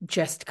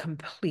just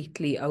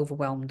completely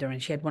overwhelmed her,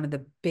 and she had one of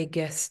the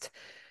biggest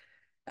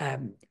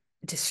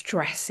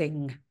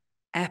distressing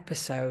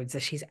episodes that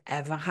she's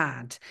ever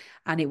had,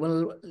 and it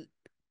will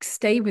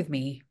stay with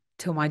me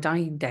till my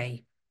dying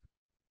day,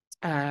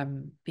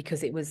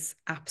 because it was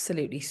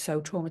absolutely so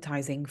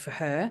traumatizing for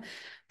her,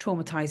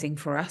 traumatizing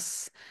for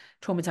us,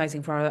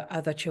 traumatizing for our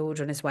other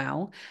children as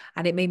well.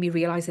 And it made me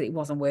realize that it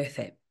wasn't worth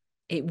it.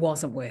 It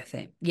wasn't worth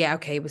it. Yeah,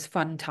 okay, it was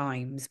fun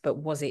times, but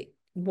was it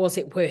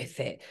worth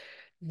it?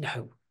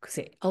 No, because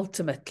it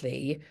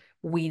ultimately,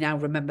 we now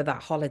remember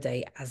that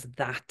holiday as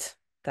that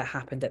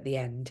happened at the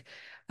end.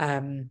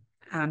 Um,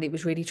 and it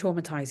was really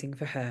traumatizing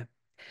for her.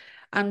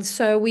 And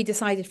so we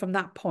decided from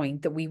that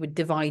point that we would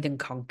divide and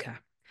conquer.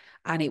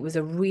 And it was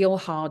a real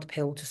hard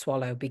pill to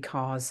swallow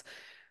because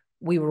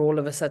we were all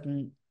of a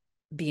sudden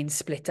being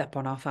split up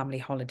on our family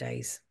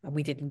holidays and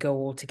we didn't go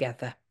all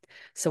together.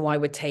 So I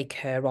would take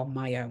her on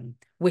my own,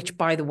 which,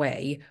 by the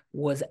way,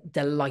 was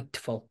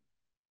delightful.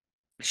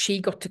 She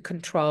got to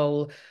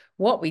control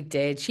what we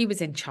did. She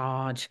was in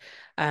charge.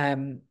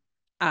 Um,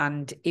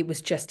 and it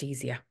was just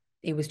easier.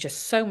 It was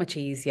just so much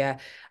easier.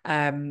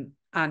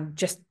 And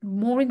just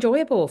more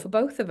enjoyable for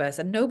both of us.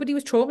 And nobody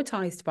was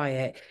traumatized by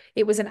it.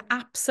 It was an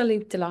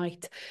absolute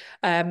delight.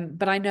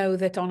 But I know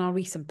that on our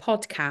recent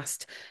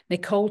podcast,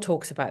 Nicole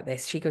talks about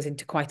this. She goes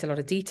into quite a lot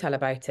of detail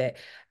about it.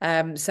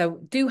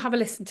 So do have a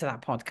listen to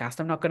that podcast.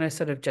 I'm not going to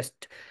sort of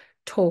just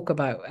talk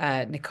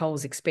about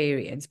Nicole's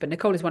experience, but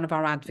Nicole is one of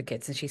our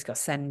advocates and she's got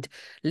send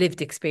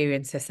lived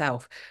experience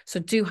herself. So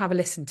do have a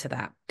listen to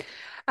that.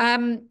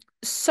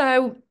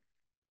 So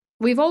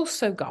we've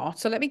also got,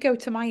 so let me go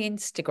to my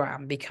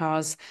Instagram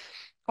because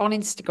on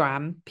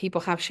Instagram,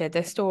 people have shared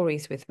their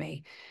stories with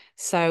me.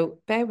 So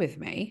bear with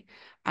me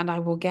and I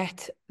will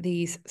get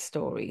these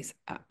stories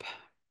up.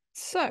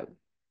 So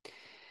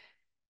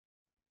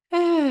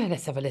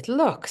let's have a little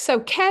look. So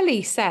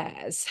Kelly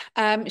says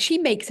she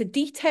makes a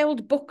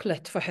detailed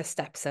booklet for her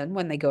stepson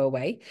when they go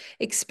away,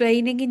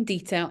 explaining in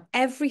detail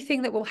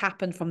everything that will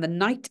happen from the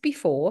night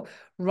before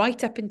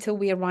right up until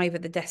we arrive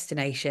at the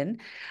destination.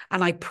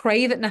 And I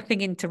pray that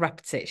nothing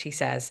interrupts it, she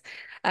says.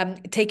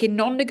 Taking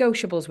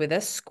non-negotiables with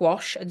us,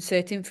 squash and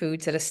certain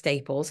foods that are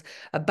staples,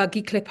 a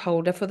buggy clip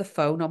holder for the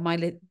phone on my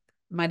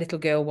little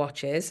girl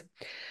watches,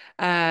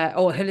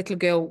 or her little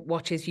girl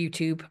watches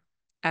YouTube.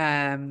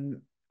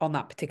 On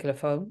that particular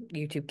phone,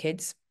 YouTube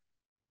Kids.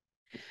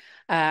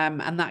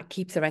 And that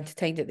keeps her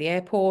entertained at the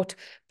airport.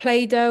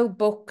 Play-Doh,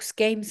 books,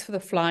 games for the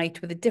flight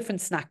with a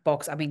different snack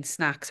box. I mean,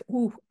 snacks,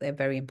 ooh, they're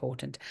very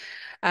important.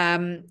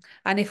 And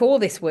if all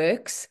this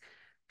works,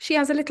 she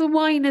has a little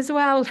wine as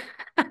well.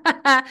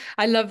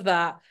 I love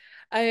that.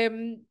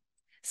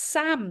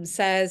 Sam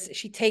says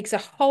she takes a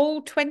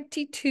whole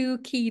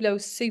 22-kilo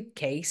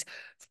suitcase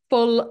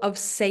full of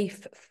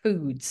safe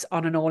foods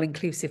on an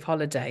all-inclusive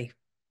holiday.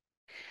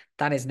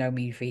 That is no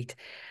mean feat.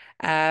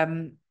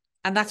 And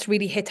that's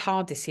really hit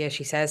hard this year,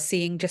 she says,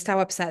 seeing just how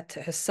upset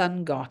her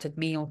son got at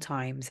meal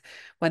times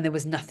when there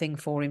was nothing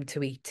for him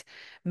to eat,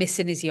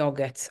 missing his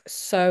yogurts.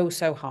 So,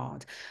 so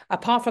hard.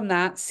 Apart from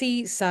that,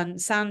 sea, sun,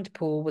 sand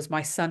pool was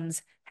my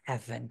son's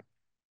heaven.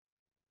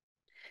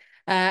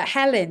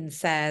 Helen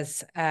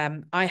says,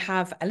 I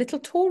have a little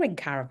touring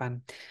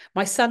caravan.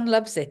 My son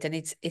loves it and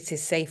it's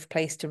his safe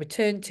place to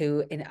return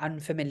to in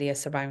unfamiliar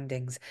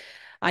surroundings.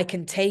 I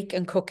can take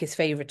and cook his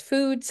favorite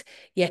foods,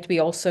 yet we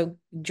also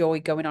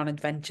enjoy going on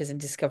adventures and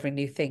discovering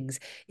new things.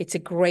 It's a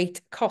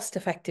great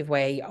cost-effective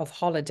way of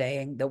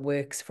holidaying that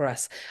works for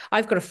us.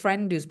 I've got a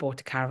friend who's bought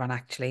a caravan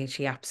actually, and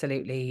she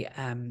absolutely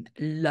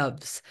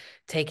loves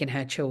taking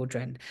her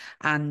children.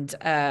 And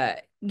yeah,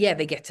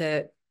 they get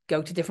to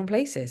go to different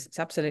places. It's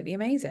absolutely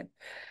amazing.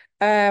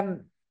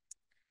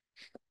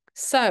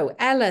 So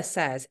Ella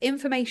says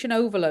information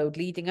overload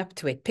leading up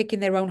to it, picking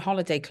their own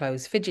holiday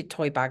clothes, fidget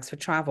toy bags for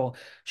travel,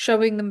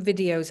 showing them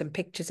videos and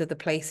pictures of the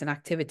place and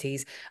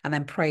activities, and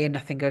then praying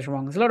nothing goes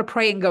wrong. There's a lot of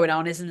praying going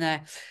on, isn't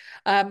there?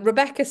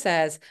 Rebecca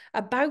says,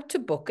 about to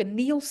book a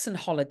Nielsen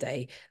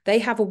holiday. They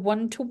have a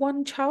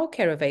one-to-one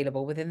childcare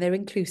available within their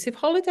inclusive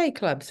holiday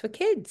clubs for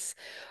kids.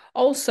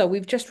 Also,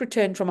 we've just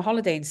returned from a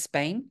holiday in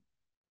Spain.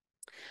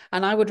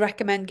 And I would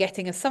recommend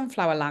getting a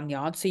sunflower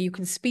lanyard so you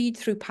can speed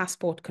through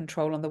passport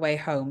control on the way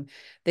home.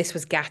 This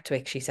was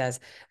Gatwick, she says,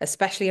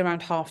 especially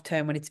around half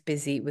term when it's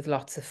busy with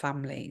lots of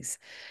families.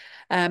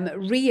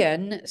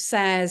 Rian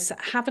says,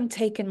 haven't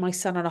taken my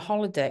son on a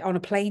holiday, on a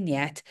plane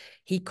yet.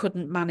 He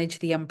couldn't manage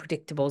the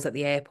unpredictables at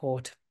the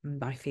airport.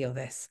 I feel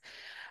this.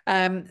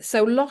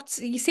 So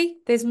lots, you see,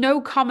 there's no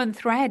common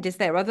thread, is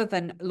there, other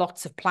than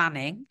lots of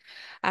planning.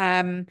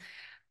 And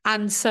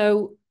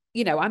so,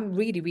 I'm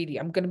really,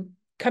 I'm going to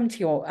come to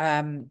your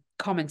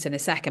comments in a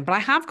second, but I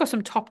have got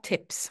some top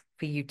tips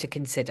for you to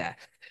consider.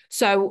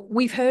 So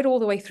we've heard all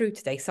the way through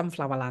today,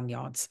 sunflower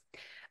lanyards.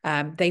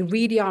 They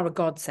really are a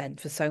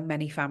godsend for so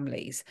many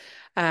families.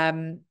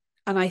 And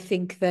I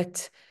think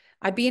that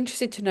I'd be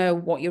interested to know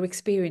what your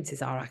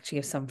experiences are actually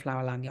of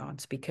sunflower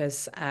lanyards,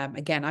 because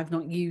again, I've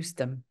not used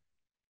them.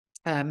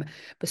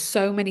 But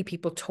so many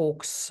people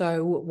talk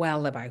so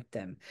well about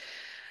them.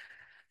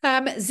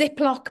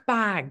 Ziploc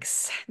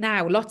bags.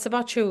 Now, lots of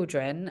our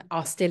children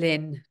are still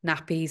in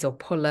nappies or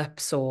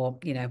pull-ups or,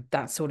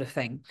 that sort of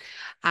thing.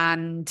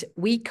 And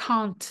we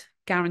can't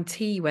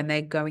guarantee when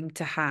they're going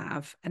to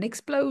have an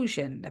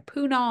explosion, a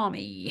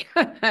punami.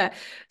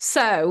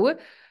 So,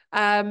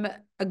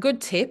 a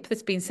good tip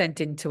that's been sent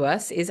in to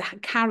us is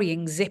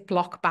carrying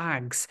Ziploc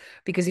bags,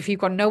 because if you've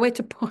got nowhere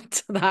to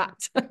put that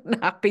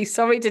nappy,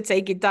 sorry to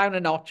take it down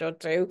a notch or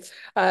two,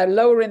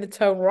 lowering the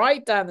tone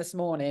right down this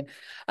morning,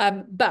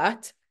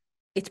 but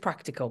it's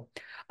practical.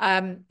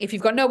 If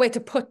you've got nowhere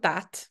to put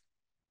that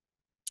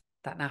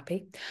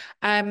nappy,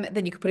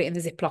 then you can put it in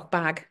the Ziploc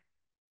bag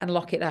and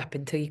lock it up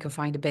until you can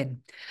find a bin.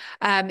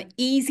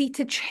 Easy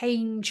to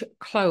change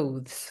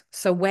clothes.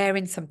 So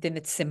wearing something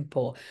that's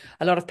simple.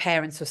 A lot of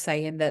parents are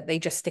saying that they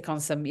just stick on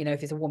some,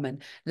 if it's a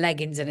woman,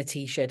 leggings and a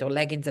t-shirt, or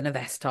leggings and a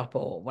vest top,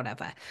 or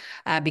whatever,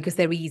 because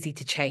they're easy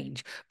to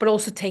change. But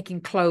also taking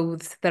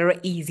clothes that are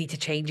easy to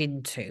change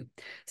into.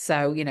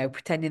 So,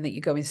 pretending that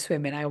you're going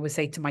swimming, I always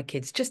say to my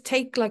kids, just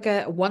take like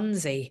a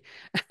onesie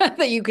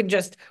that you can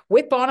just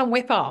whip on and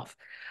whip off.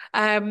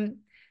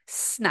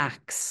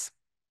 Snacks.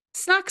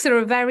 Snacks are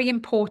a very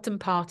important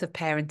part of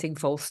parenting,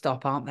 full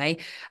stop, aren't they?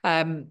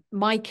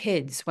 My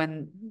kids,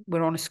 when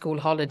we're on a school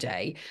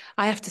holiday,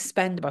 I have to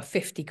spend about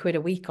 50 quid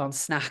a week on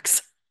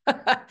snacks.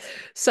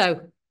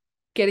 So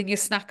getting your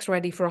snacks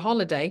ready for a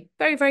holiday,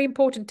 very, very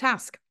important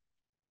task.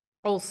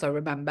 Also,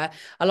 remember,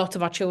 a lot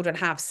of our children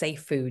have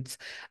safe foods,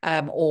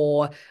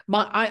 or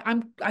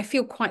I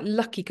feel quite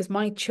lucky because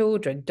my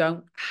children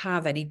don't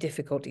have any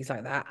difficulties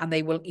like that, and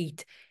they will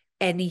eat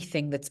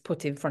anything that's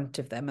put in front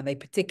of them, and they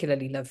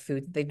particularly love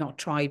food that they've not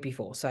tried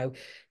before. So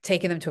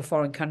taking them to a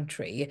foreign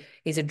country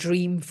is a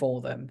dream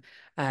for them,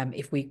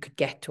 if we could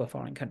get to a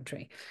foreign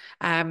country.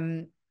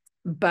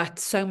 But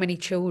so many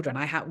children,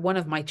 I had one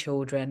of my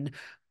children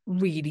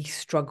really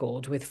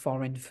struggled with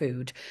foreign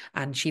food,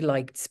 and she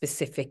liked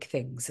specific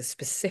things, a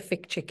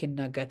specific chicken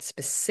nugget,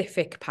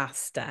 specific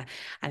pasta,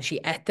 and she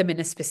ate them in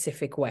a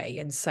specific way.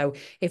 And so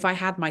if I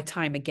had my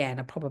time again,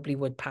 I probably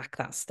would pack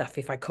that stuff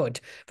if I could.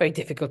 Very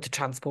difficult to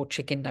transport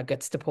chicken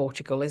nuggets to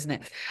Portugal, isn't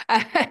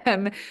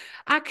it?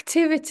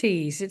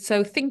 Activities.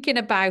 So thinking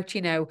about,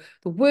 the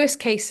worst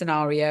case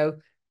scenario,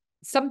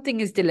 something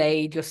is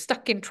delayed, you're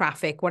stuck in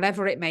traffic,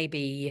 whatever it may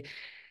be,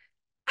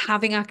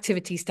 having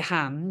activities to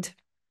hand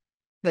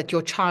that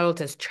your child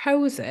has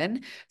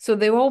chosen. So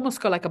they've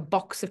almost got like a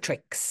box of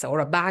tricks or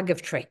a bag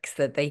of tricks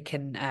that they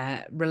can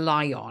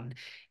rely on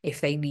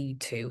if they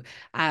need to.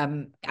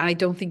 I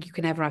don't think you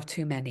can ever have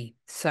too many.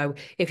 So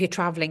if you're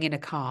traveling in a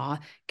car,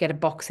 get a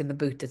box in the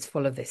boot that's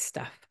full of this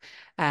stuff.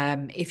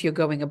 If you're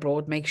going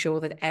abroad, make sure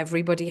that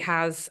everybody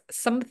has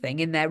something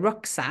in their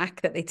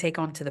rucksack that they take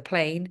onto the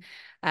plane.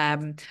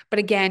 But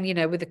again,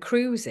 with the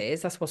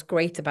cruises, that's what's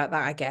great about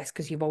that, I guess,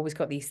 because you've always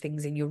got these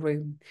things in your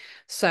room.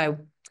 So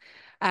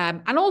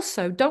and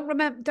also don't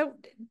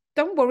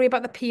worry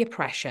about the peer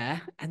pressure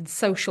and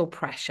social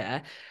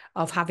pressure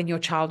of having your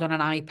child on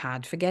an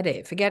iPad. Forget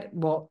it. Forget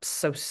what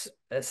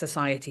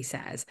society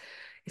says.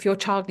 If your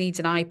child needs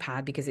an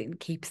iPad because it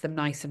keeps them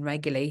nice and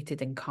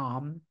regulated and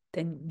calm,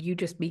 then you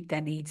just meet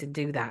their needs and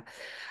do that.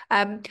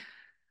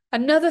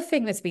 Another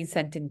thing that's been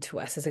sent in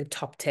to us as a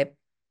top tip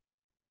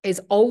is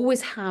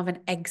always have an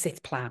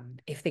exit plan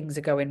if things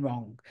are going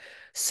wrong.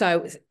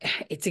 So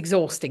it's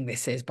exhausting,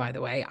 this is, by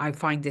the way. I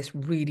find this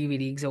really,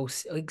 really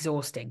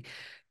exhausting.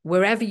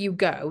 Wherever you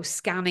go,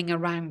 scanning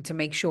around to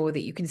make sure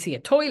that you can see a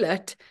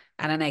toilet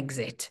and an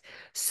exit.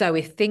 So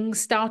if things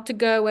start to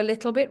go a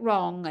little bit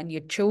wrong and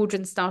your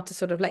children start to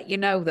sort of let you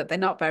know that they're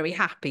not very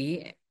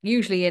happy,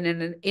 usually in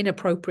an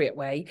inappropriate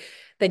way,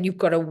 then you've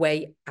got a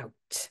way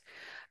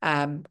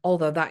out.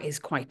 Although that is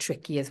quite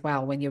tricky as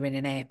well when you're in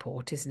an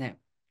airport, isn't it?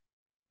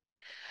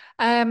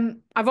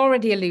 I've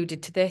already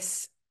alluded to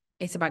this.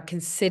 It's about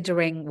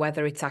considering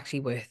whether it's actually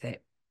worth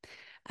it.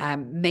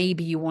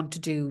 Maybe you want to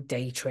do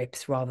day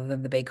trips rather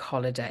than the big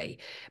holiday.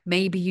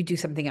 Maybe you do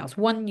something else.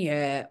 One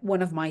year,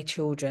 one of my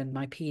children,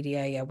 my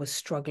PDA, was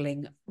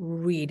struggling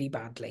really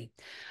badly,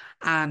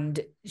 and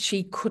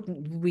she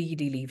couldn't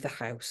really leave the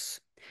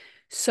house.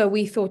 So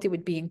we thought it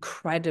would be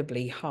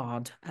incredibly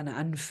hard and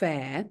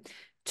unfair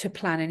to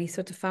plan any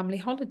sort of family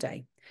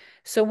holiday.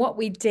 So what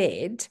we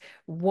did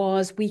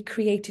was we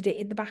created it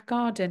in the back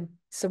garden.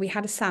 So we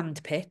had a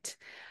sand pit,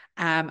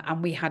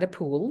 and we had a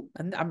pool.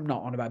 And I'm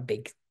not on about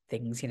big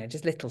things,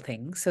 just little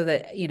things, so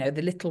that,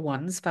 the little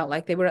ones felt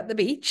like they were at the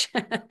beach.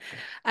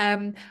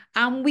 And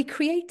we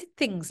created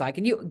things like,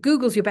 and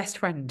Google's your best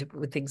friend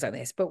with things like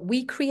this, but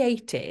we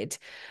created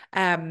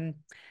a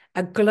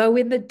glow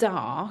in the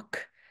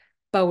dark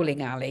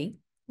bowling alley.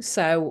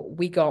 So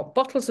we got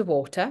bottles of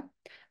water,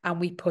 and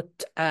we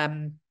put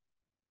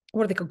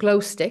what are they called?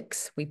 Glow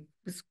sticks. We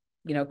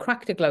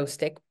cracked a glow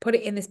stick, put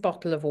it in this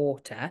bottle of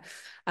water,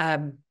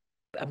 and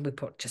we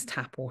put just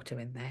tap water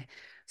in there,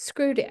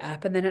 screwed it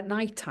up, and then at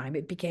night time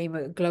it became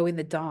a glow in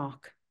the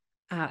dark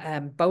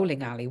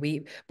bowling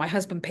alley. My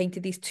husband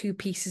painted these two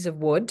pieces of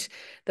wood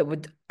that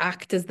would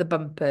act as the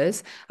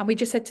bumpers, and we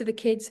just said to the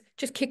kids,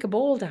 just kick a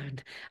ball down.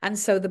 And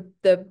so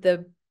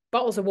the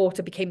bottles of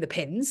water became the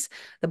pins,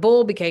 the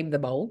ball became the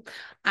bowl,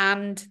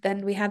 and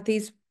then we had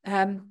these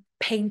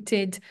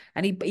painted,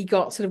 and he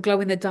got sort of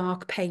glow in the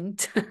dark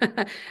paint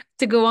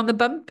to go on the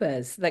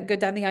bumpers that go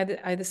down the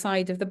either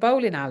side of the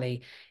bowling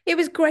alley. It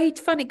was great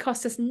fun. It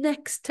cost us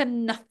next to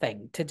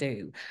nothing to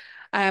do.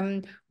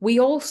 We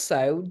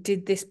also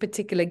did this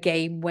particular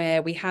game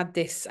where we had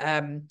this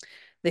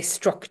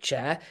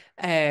structure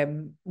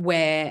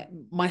where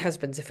my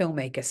husband's a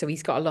filmmaker, so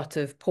he's got a lot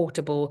of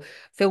portable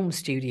film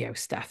studio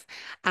stuff,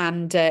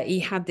 and he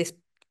had this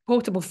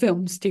portable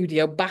film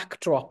studio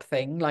backdrop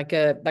thing, like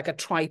a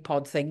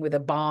tripod thing with a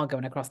bar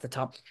going across the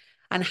top,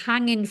 and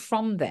hanging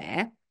from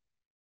there,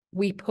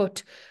 we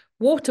put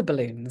water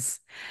balloons,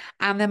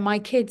 and then my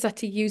kids had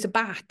to use a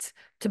bat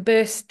to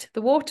burst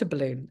the water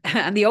balloon.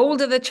 And the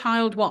older the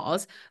child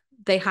was,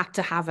 they had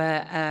to have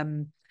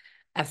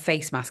a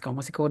face mask on,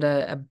 what's it called,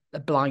 a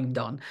blind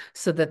on,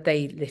 so that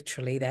they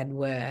literally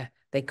then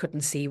they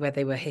couldn't see where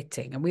they were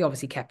hitting. And we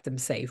obviously kept them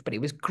safe, but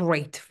it was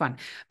great fun.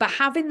 But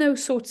having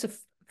those sorts of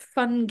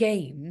fun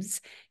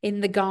games in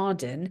the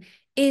garden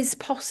is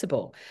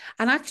possible.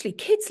 And actually,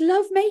 kids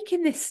love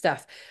making this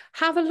stuff.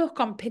 Have a look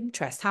on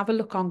Pinterest, have a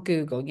look on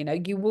Google.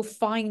 You will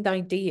find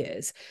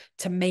ideas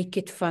to make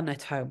it fun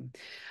at home.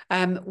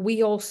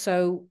 We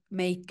also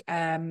make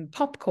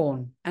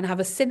popcorn and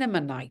have a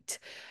cinema night.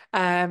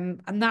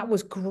 And that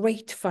was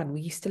great fun.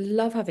 We used to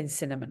love having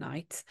cinema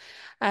nights.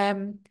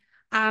 And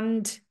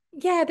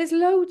yeah, there's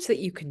loads that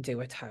you can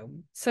do at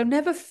home. So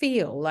never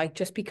feel like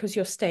just because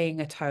you're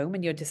staying at home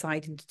and you're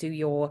deciding to do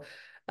your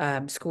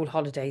school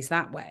holidays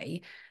that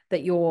way,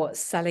 that you're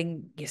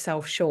selling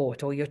yourself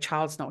short or your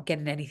child's not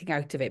getting anything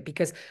out of it.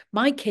 Because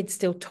my kids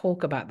still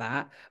talk about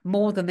that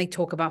more than they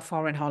talk about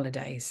foreign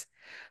holidays.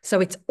 So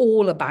it's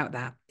all about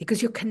that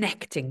because you're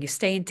connecting, you're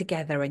staying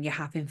together and you're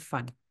having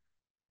fun.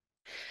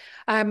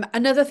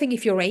 Another thing,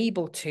 if you're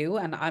able to,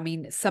 and I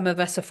mean, some of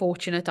us are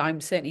fortunate,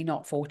 I'm certainly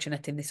not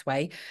fortunate in this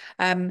way,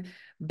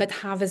 but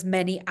have as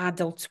many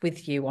adults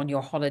with you on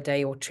your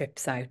holiday or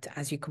trips out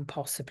as you can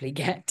possibly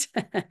get.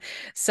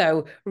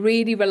 So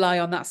really rely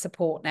on that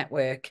support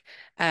network.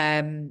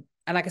 And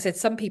like I said,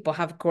 some people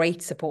have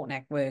great support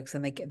networks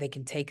and they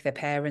can take their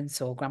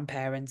parents or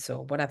grandparents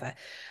or whatever.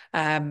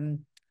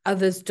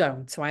 Others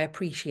don't. So I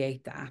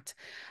appreciate that.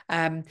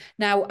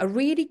 Now, a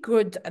really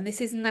good, and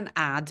this isn't an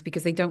ad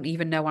because they don't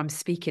even know I'm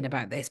speaking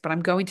about this, but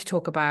I'm going to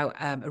talk about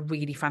a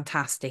really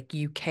fantastic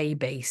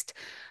UK-based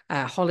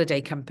holiday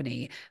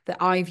company that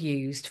I've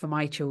used for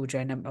my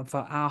children and for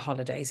our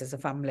holidays as a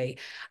family.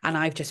 And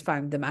I've just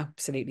found them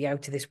absolutely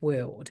out of this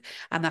world.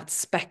 And that's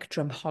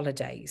Spectrum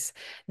Holidays.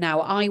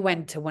 Now, I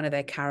went to one of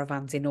their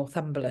caravans in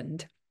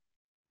Northumberland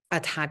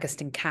at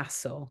Haggerston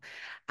Castle,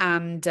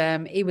 and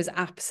it was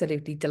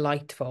absolutely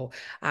delightful.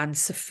 And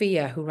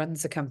Sophia, who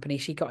runs the company,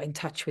 she got in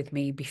touch with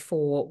me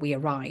before we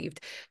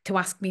arrived to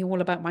ask me all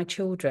about my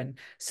children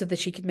so that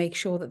she could make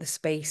sure that the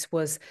space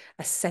was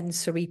a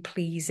sensory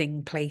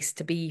pleasing place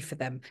to be for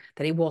them,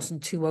 that it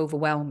wasn't too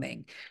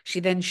overwhelming.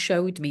 She then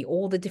showed me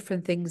all the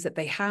different things that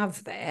they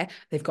have there.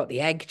 They've got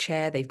the egg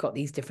chair, they've got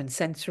these different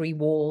sensory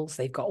walls,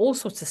 they've got all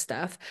sorts of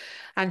stuff.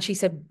 And she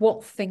said,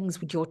 what things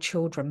would your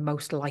children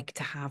most like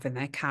to have in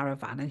their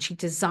caravan? And she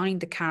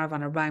designed a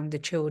caravan around the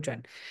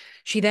children.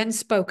 She then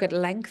spoke at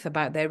length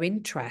about their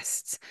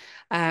interests.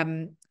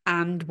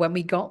 And when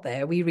we got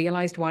there, we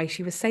realized why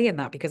she was saying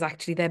that, because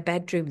actually their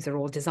bedrooms are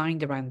all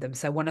designed around them.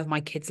 So one of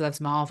my kids loves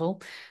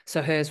Marvel.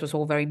 So hers was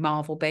all very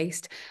Marvel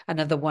based.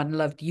 Another one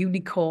loved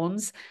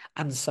unicorns.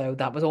 And so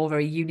that was all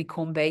very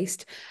unicorn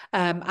based.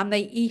 And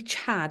they each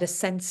had a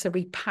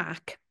sensory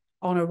pack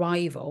on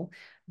arrival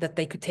that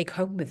they could take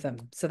home with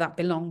them. So that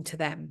belonged to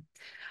them.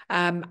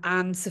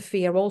 And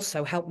Sophia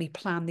also helped me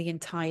plan the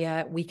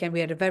entire weekend. We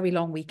had a very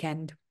long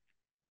weekend.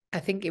 I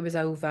think it was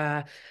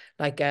over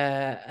like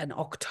an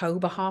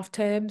October half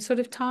term sort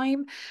of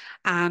time.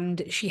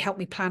 And she helped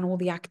me plan all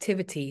the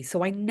activities.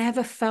 So I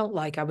never felt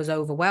like I was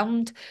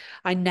overwhelmed.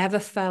 I never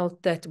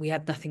felt that we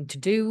had nothing to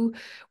do.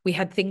 We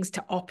had things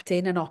to opt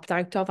in and opt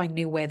out of. I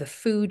knew where the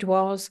food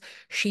was.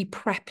 She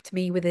prepped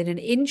me within an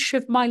inch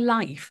of my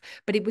life,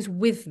 but it was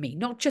with me,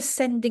 not just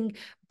sending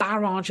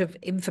barrage of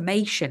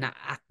information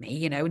at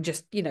me, and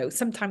just,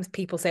 sometimes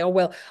people say, oh,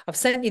 well, I've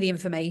sent you the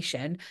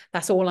information.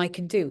 That's all I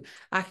can do.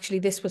 Actually,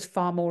 this was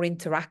far more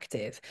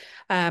interactive.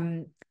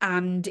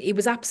 And it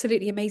was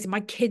absolutely amazing.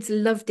 My kids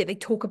loved it. They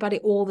talk about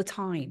it all the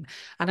time.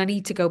 And I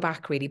need to go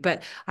back really.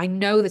 But I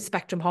know that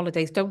Spectrum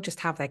Holidays don't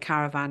just have their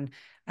caravan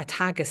at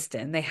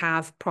Haggerston. They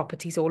have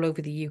properties all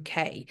over the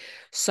UK.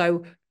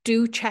 So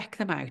do check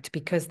them out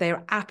because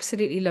they're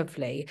absolutely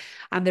lovely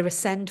and they're a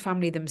Send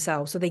family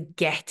themselves. So they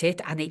get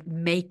it and it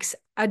makes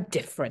a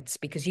difference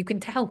because you can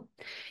tell.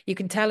 You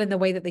can tell in the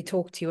way that they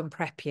talk to you and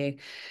prep you.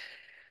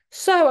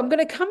 So I'm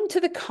going to come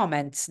to the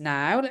comments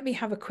now. Let me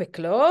have a quick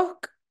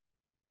look.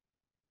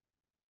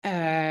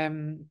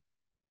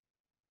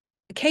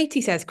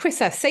 Katie says,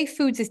 Chrissa, safe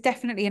foods is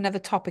definitely another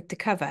topic to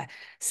cover.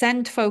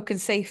 Send folk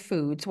and safe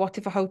foods. What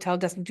if a hotel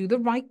doesn't do the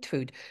right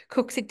food,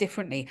 cooks it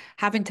differently,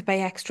 having to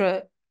pay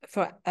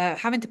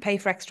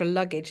for extra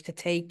luggage to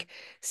take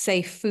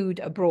safe food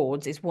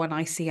abroad is one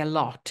I see a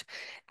lot.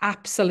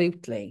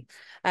 Absolutely.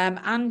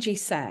 Angie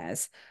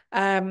says,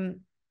 The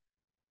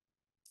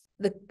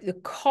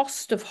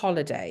cost of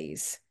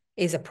holidays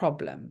is a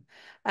problem.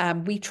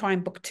 We try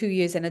and book 2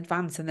 years in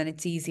advance and then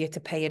it's easier to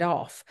pay it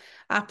off.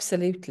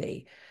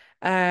 Absolutely.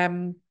 Let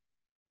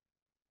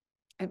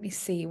me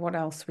see what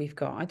else we've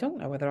got. I don't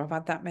know whether I've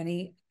had that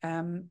many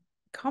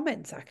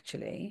comments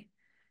actually.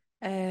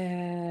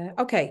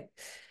 Okay.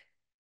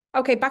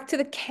 Okay, back to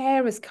the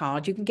carer's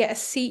card. You can get a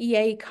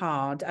CEA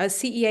card, a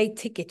CEA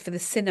ticket for the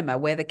cinema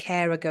where the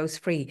carer goes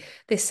free.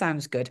 This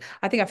sounds good.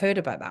 I think I've heard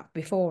about that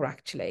before,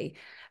 actually.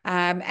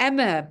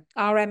 Emma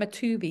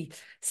Tooby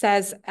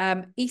says,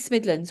 East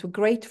Midlands were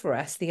great for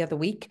us the other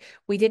week.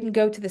 We didn't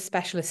go to the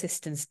special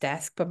assistance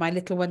desk, but my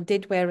little one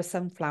did wear a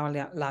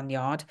sunflower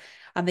lanyard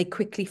and they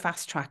quickly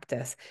fast-tracked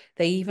us.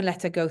 They even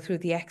let her go through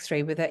the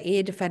x-ray with her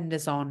ear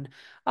defenders on.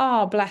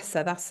 Oh, bless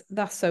her.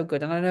 That's so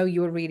good. And I know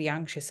you were really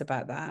anxious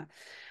about that.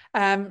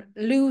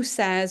 Lou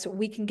says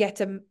we can get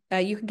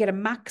you can get a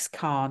Max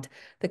card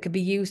that could be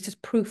used as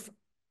proof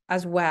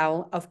as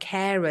well of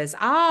carers.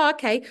 Ah,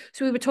 okay.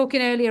 So we were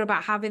talking earlier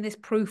about having this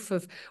proof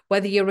of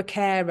whether you're a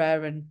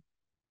carer, and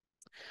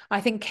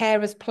I think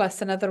Carers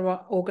Plus and other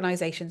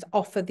organisations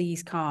offer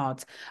these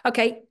cards.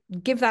 Okay,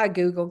 give that a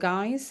Google,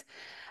 guys.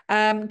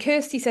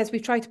 Kirsty says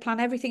we've tried to plan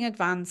everything in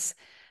advance.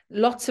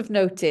 Lots of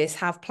notice,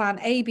 have plan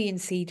A, B, and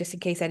C just in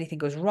case anything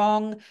goes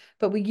wrong.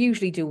 But we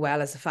usually do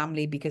well as a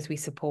family because we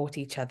support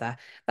each other.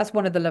 That's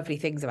one of the lovely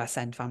things of our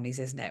Send families,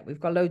 isn't it? We've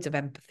got loads of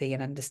empathy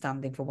and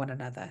understanding for one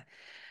another.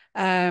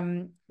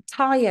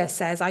 Taya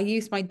says, I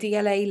used my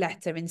DLA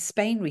letter in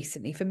Spain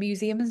recently for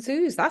museum and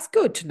zoos. That's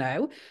good to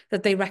know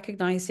that they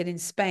recognised it in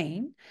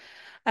Spain.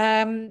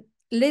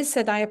 Liz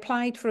said, I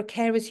applied for a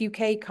Carers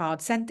UK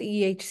card, sent the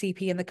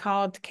EHCP, and the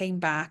card came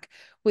back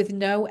with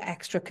no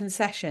extra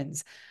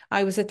concessions.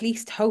 I was at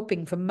least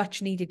hoping for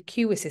much needed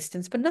queue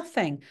assistance, but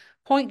nothing.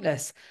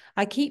 Pointless.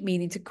 I keep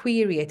meaning to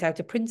query it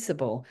out of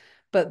principle,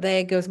 but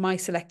there goes my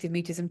selective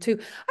mutism too.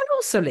 And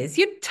also, Liz,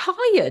 you're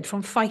tired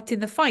from fighting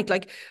the fight.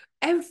 Like,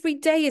 every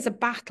day is a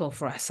battle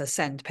for us as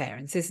Send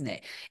parents, isn't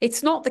it?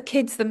 It's not the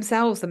kids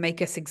themselves that make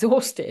us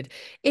exhausted.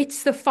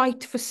 It's the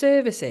fight for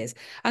services.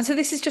 And so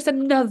this is just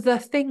another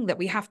thing that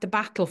we have to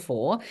battle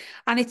for.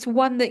 And it's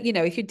one that,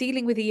 if you're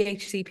dealing with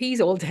EHCPs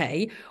all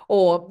day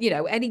or,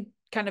 any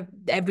kind of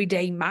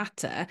everyday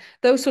matter,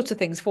 those sorts of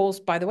things falls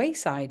by the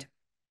wayside.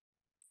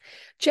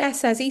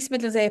 Jess says East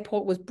Midlands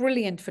Airport was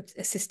brilliant for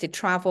assisted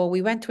travel.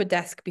 We went to a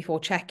desk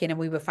before check-in and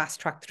we were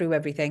fast-tracked through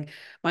everything.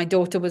 My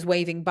daughter was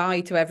waving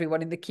bye to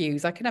everyone in the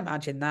queues. I can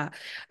imagine that,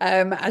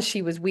 as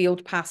she was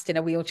wheeled past in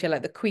a wheelchair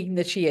like the queen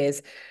that she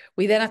is.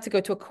 We then had to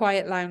go to a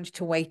quiet lounge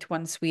to wait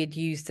once we had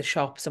used the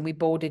shops and we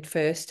boarded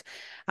first.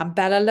 And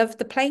Bella loved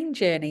the plane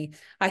journey.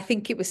 I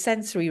think it was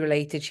sensory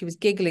related. She was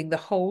giggling the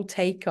whole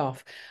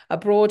takeoff.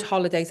 Abroad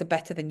holidays are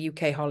better than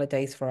UK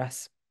holidays for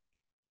us.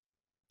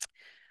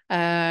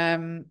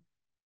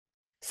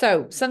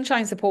 So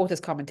Sunshine Supporters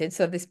commented.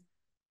 So this,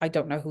 I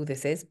don't know who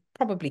this is.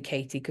 Probably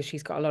Katie, because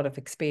she's got a lot of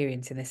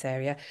experience in this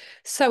area.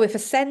 So if a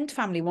Send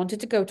family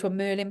wanted to go to a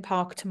Merlin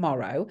Park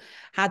tomorrow,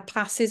 had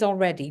passes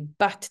already,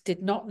 but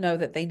did not know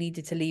that they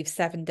needed to leave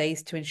 7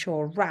 days to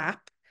ensure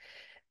wrap,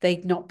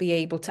 they'd not be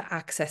able to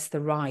access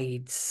the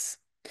rides.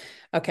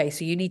 Okay,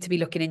 so you need to be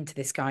looking into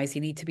this, guys.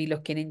 You need to be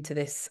looking into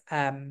this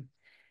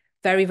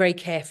very, very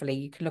carefully.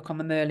 You can look on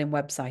the Merlin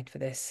website for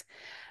this.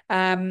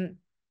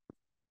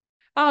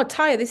 Oh,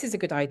 Taya, this is a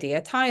good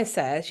idea. Taya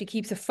says she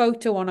keeps a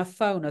photo on her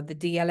phone of the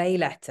DLA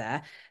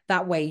letter.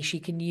 That way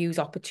she can use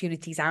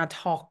opportunities ad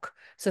hoc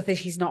so that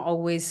she's not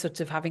always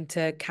sort of having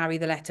to carry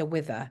the letter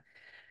with her.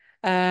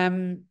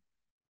 Okay,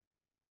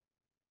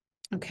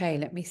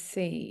 let me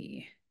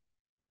see.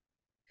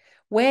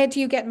 Where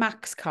do you get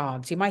Max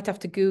cards? You might have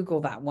to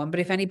Google that one, but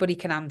if anybody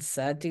can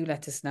answer, do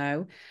let us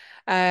know.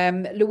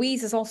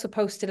 Louise has also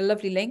posted a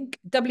lovely link,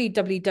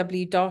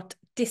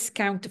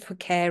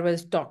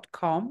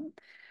 www.discountforcarers.com.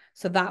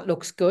 So that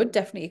looks good.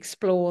 Definitely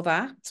explore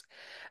that.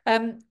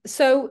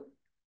 So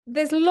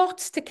there's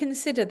lots to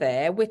consider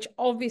there, which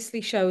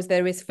obviously shows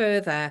there is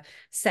further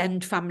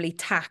Send family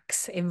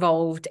tax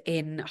involved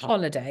in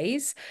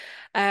holidays.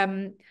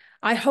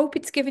 I hope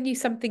it's given you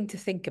something to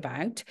think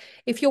about.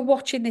 If you're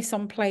watching this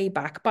on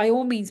playback, by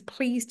all means,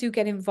 please do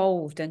get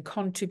involved and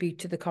contribute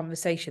to the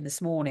conversation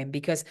this morning,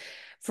 because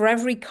for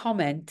every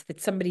comment that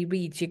somebody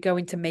reads, you're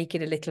going to make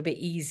it a little bit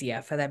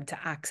easier for them to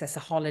access a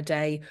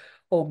holiday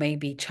or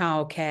maybe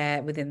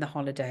childcare within the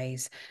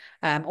holidays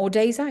or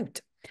days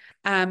out.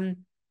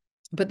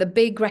 But the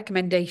big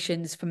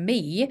recommendations for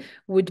me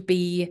would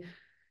be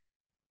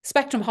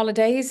Spectrum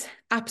Holidays.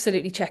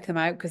 Absolutely check them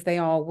out because they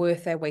are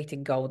worth their weight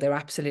in gold. They're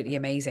absolutely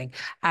amazing.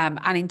 And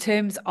in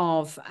terms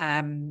of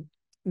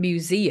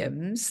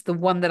museums, the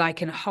one that I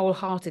can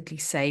wholeheartedly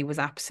say was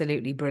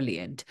absolutely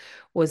brilliant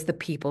was the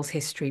People's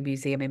History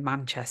Museum in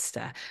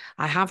Manchester.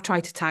 I have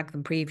tried to tag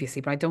them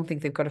previously, but I don't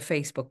think they've got a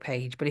Facebook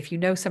page. But if you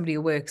know somebody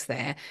who works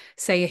there,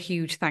 say a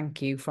huge thank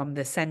you from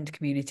the Send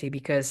community,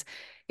 because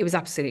it was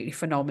absolutely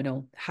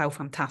phenomenal how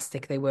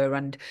fantastic they were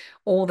and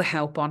all the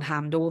help on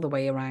hand all the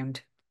way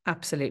around.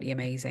 Absolutely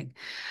amazing.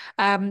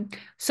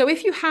 So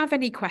if you have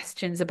any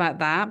questions about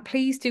that,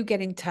 please do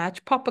get in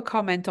touch, pop a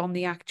comment on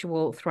the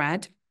actual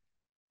thread.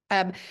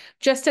 Um,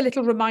 just a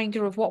little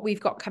reminder of what we've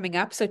got coming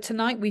up. So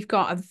tonight we've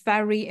got a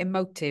very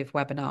emotive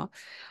webinar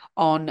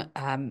on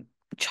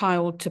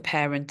child to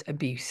parent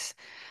abuse.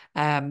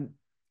 Um,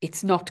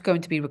 it's not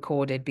going to be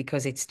recorded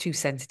because it's too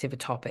sensitive a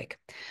topic.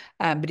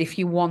 But if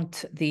you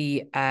want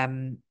the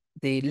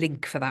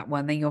link for that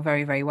one, then you're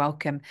very, very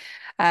welcome.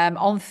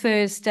 On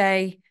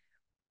Thursday,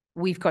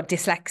 we've got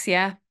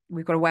dyslexia.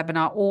 We've got a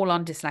webinar all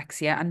on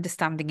dyslexia,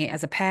 understanding it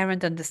as a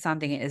parent,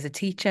 understanding it as a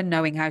teacher,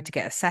 knowing how to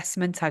get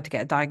assessments, how to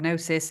get a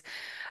diagnosis,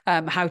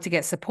 how to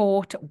get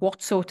support,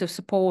 what sort of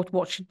support,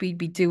 what should we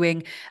be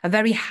doing, a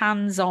very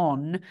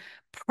hands-on,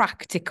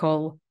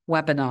 practical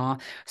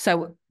webinar.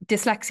 So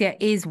dyslexia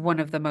is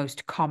one of the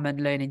most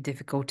common learning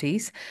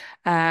difficulties.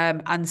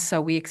 And so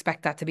we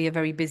expect that to be a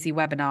very busy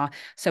webinar.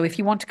 So if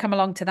you want to come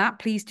along to that,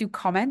 please do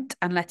comment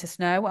and let us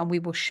know, and we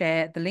will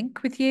share the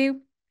link with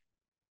you.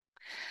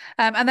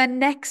 And then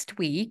next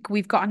week,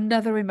 we've got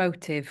another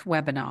emotive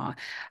webinar,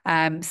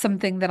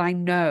 something that I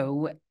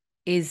know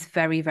is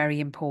very, very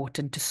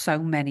important to so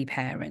many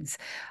parents,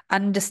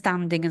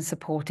 understanding and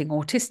supporting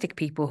autistic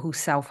people who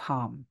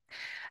self-harm.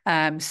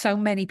 So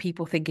many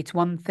people think it's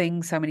one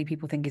thing, so many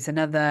people think it's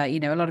another. You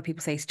know, a lot of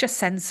people say it's just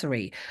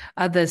sensory.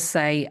 Others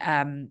say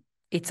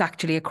it's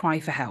actually a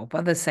cry for help.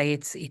 Others say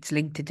it's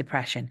linked to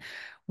depression.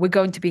 We're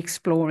going to be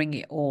exploring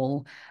it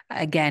all.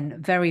 Again,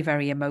 very,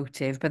 very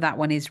emotive, but that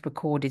one is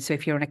recorded. So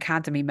if you're an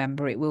Academy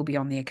member, it will be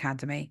on the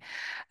Academy.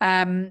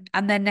 And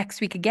then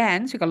next week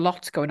again, so we've got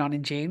lots going on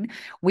in June.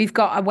 We've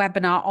got a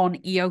webinar on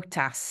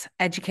EOTAS,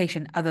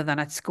 education other than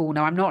at school.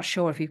 Now, I'm not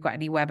sure if you've got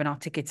any webinar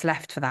tickets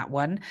left for that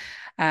one,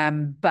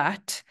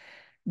 but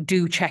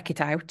do check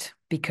it out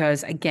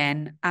because,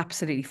 again,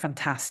 absolutely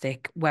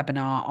fantastic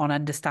webinar on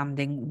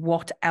understanding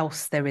what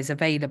else there is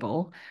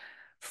available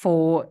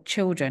for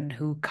children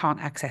who can't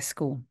access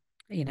school.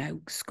 You know,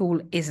 school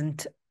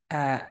isn't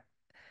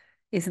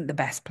the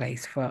best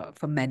place for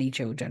many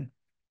children.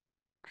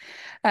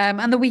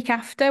 And the week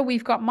after,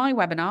 we've got my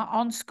webinar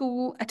on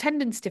school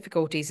attendance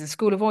difficulties and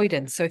school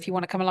avoidance. So if you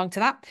want to come along to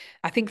that,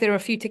 I think there are a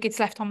few tickets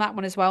left on that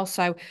one as well.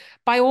 So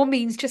by all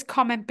means, just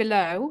comment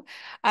below.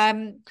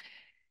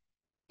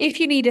 If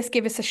you need us,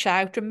 give us a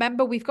shout.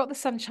 Remember, we've got the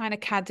Sunshine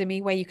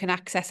Academy where you can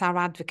access our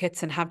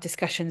advocates and have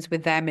discussions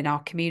with them in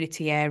our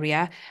community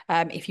area.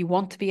 If you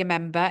want to be a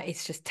member,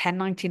 it's just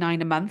 $10.99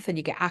 a month and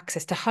you get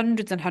access to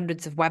hundreds and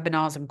hundreds of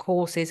webinars and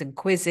courses and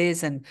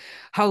quizzes and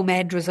home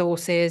ed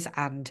resources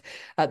and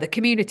the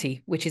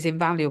community, which is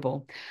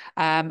invaluable.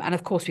 And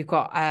of course, we've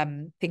got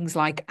things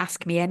like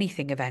Ask Me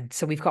Anything events.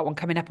 So we've got one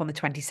coming up on the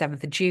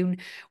 27th of June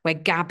where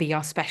Gabby,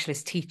 our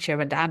specialist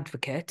teacher and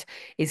advocate,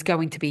 is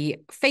going to be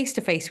face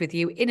to face with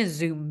you in a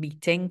Zoom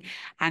meeting,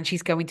 and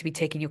she's going to be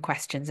taking your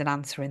questions and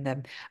answering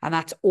them. And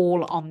that's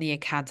all on the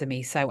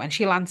Academy. So, and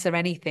she'll answer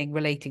anything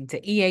relating to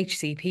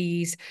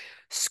EHCPs,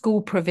 school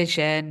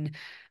provision,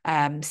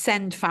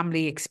 send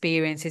family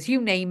experiences, you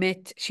name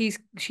it. She's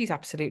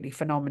absolutely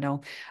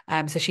phenomenal.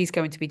 So she's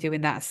going to be doing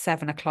that at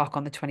 7 o'clock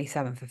on the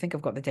 27th. I think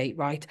I've got the date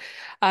right.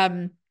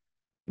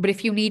 But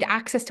if you need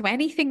access to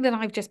anything that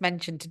I've just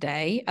mentioned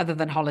today, other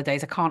than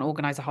holidays, I can't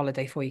organize a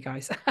holiday for you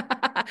guys.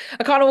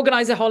 I can't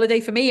organize a holiday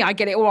for me. I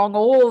get it wrong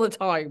all the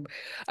time.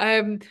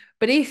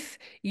 But if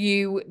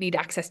you need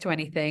access to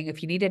anything,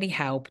 if you need any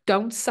help,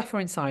 don't suffer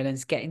in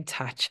silence. Get in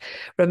touch.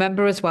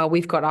 Remember as well,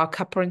 we've got our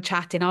cuppa and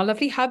chat in our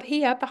lovely hub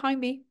here behind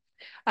me.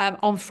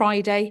 On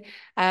Friday.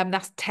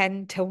 That's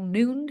 10 till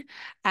noon.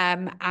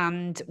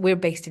 And we're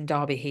based in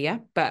Derby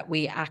here, but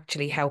we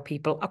actually help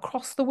people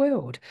across the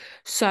world.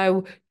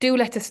 So do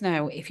let us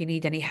know if you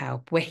need any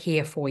help. We're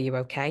here for you,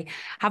 okay?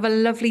 Have a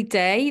lovely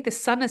day. The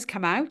sun has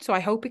come out, so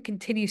I hope it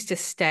continues to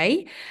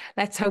stay.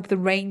 Let's hope the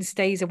rain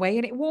stays away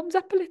and it warms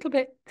up a little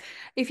bit.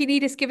 If you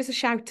need us, give us a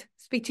shout.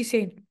 Speak to you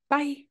soon.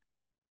 Bye.